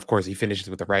this one, of course, he finishes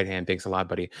with the right hand. Thanks a lot,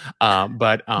 buddy.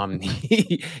 But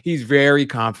he's very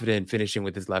confident finishing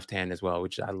with his left hand as well,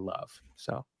 which I love.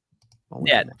 So.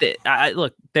 Yeah,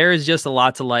 look, there is just a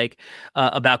lot to like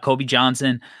about Kobe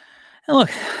Johnson. And look,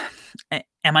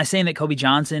 am I saying that Kobe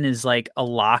Johnson is like a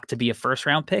lock to be a first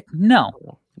round pick? No.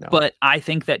 But I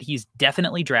think that he's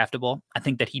definitely draftable. I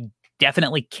think that he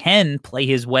definitely can play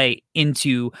his way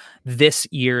into this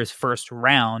year's first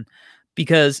round,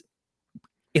 because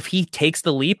if he takes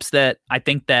the leaps that I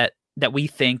think that we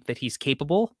think that he's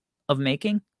capable of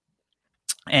making,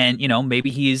 and, you know,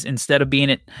 maybe he's, instead of being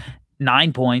at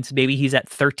 9 points, maybe he's at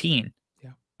 13,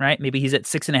 right? Maybe he's at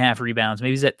 6.5 rebounds.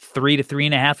 Maybe he's at 3 to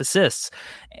 3.5 assists,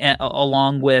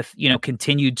 along with, you know,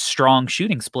 continued strong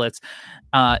shooting splits.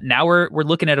 Now we're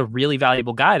looking at a really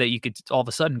valuable guy that you could all of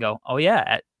a sudden go, oh yeah,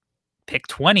 at pick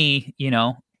 20, you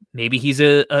know, maybe he's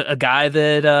a guy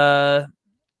that,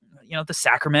 you know, the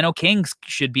Sacramento Kings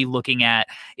should be looking at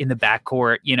in the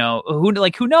backcourt. You know,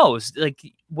 who knows? Like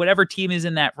whatever team is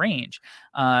in that range,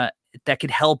 that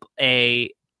could help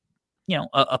a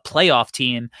playoff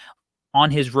team on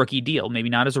his rookie deal. Maybe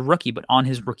not as a rookie, but on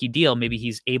his rookie deal, maybe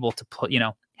he's able to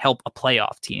help a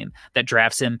playoff team that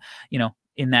drafts him, you know,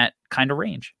 in that kind of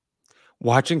range.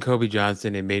 Watching Kobe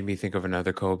Johnson, it made me think of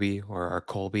another Kobe or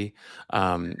Colby,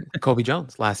 Kobe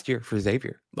Jones last year for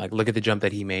Xavier. Like, look at the jump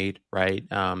that he made, right?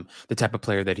 The type of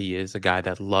player that he is, a guy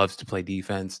that loves to play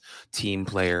defense, team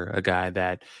player, a guy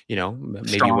that, you know,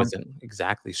 maybe wasn't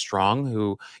exactly strong,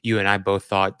 who you and I both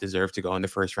thought deserved to go in the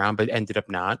first round, but ended up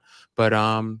not. But,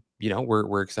 you know,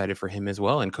 we're excited for him as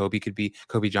well. And Kobe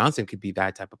Johnson could be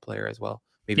that type of player as well.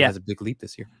 Maybe has a big leap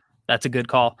this year. That's a good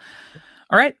call.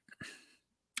 All right.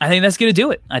 I think that's going to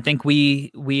do it. I think we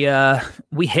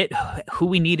hit who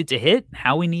we needed to hit,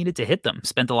 how we needed to hit them.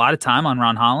 Spent a lot of time on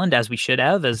Ron Holland, as we should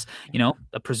have, as, you know,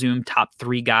 a presumed top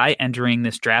 3 guy entering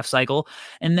this draft cycle,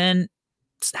 and then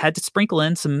had to sprinkle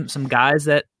in some guys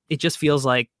that it just feels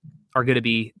like are going to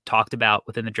be talked about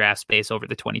within the draft space over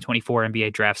the 2024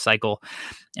 NBA draft cycle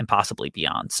and possibly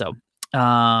beyond. So,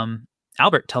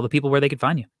 Albert, tell the people where they could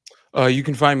find you. You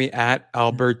can find me at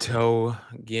Alberto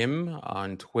Gim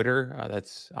on Twitter.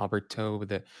 That's Alberto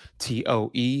with a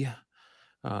TOE.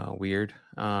 Weird.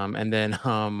 And then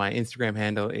my Instagram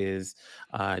handle is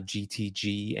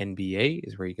GTGNBA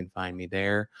is where you can find me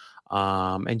there.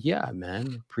 And yeah,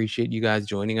 man, appreciate you guys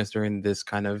joining us during this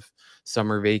kind of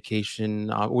summer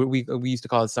vacation. We used to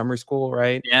call it summer school,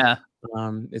 right? Yeah.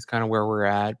 It's kind of where we're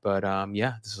at, but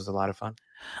yeah, this was a lot of fun.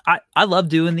 I love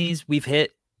doing these. We've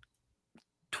hit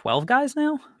 12 guys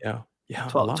now. Yeah.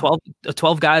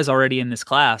 12 guys already in this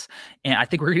class. And I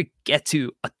think we're going to get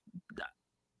to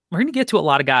a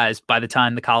lot of guys by the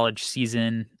time the college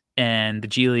season and the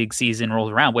G League season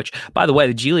rolls around, which, by the way,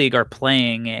 the G League are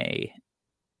playing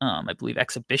I believe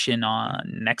exhibition on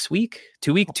next week,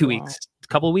 2 weeks, a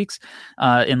couple of weeks.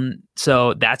 And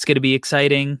so that's going to be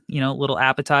exciting, little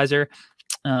appetizer.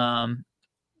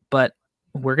 But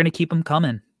we're going to keep them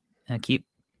coming and keep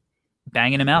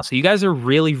banging them out. So you guys are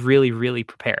really, really, really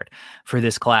prepared for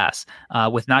this class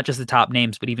with not just the top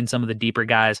names, but even some of the deeper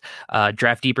guys.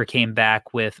 Draft Deeper came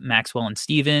back with Maxwell and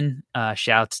Steven.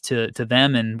 Shouts to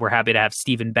them, and we're happy to have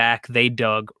Steven back. They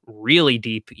dug really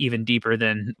deep, even deeper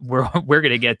than we're going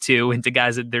to get to, into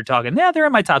guys that they're talking, they're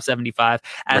in my top 75,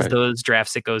 as those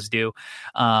draft sickos do.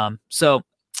 So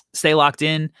stay locked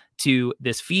in to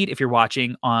this feed. If you're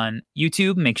watching on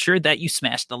YouTube, make sure that you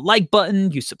smash the like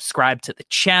button, you subscribe to the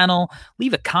channel,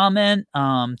 leave a comment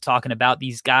talking about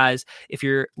these guys. If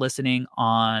you're listening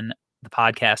on the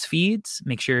podcast feeds,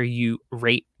 make sure you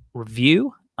rate,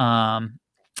 review. 5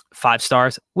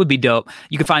 stars would be dope.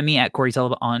 You can find me at Corey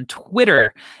Sullivan on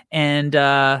Twitter, and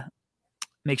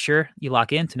make sure you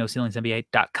lock in to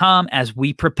NoCeilingsNBA.com as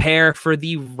we prepare for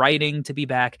the writing to be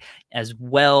back as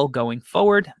well going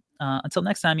forward. Until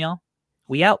next time, y'all.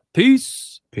 We out.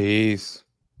 Peace. Peace.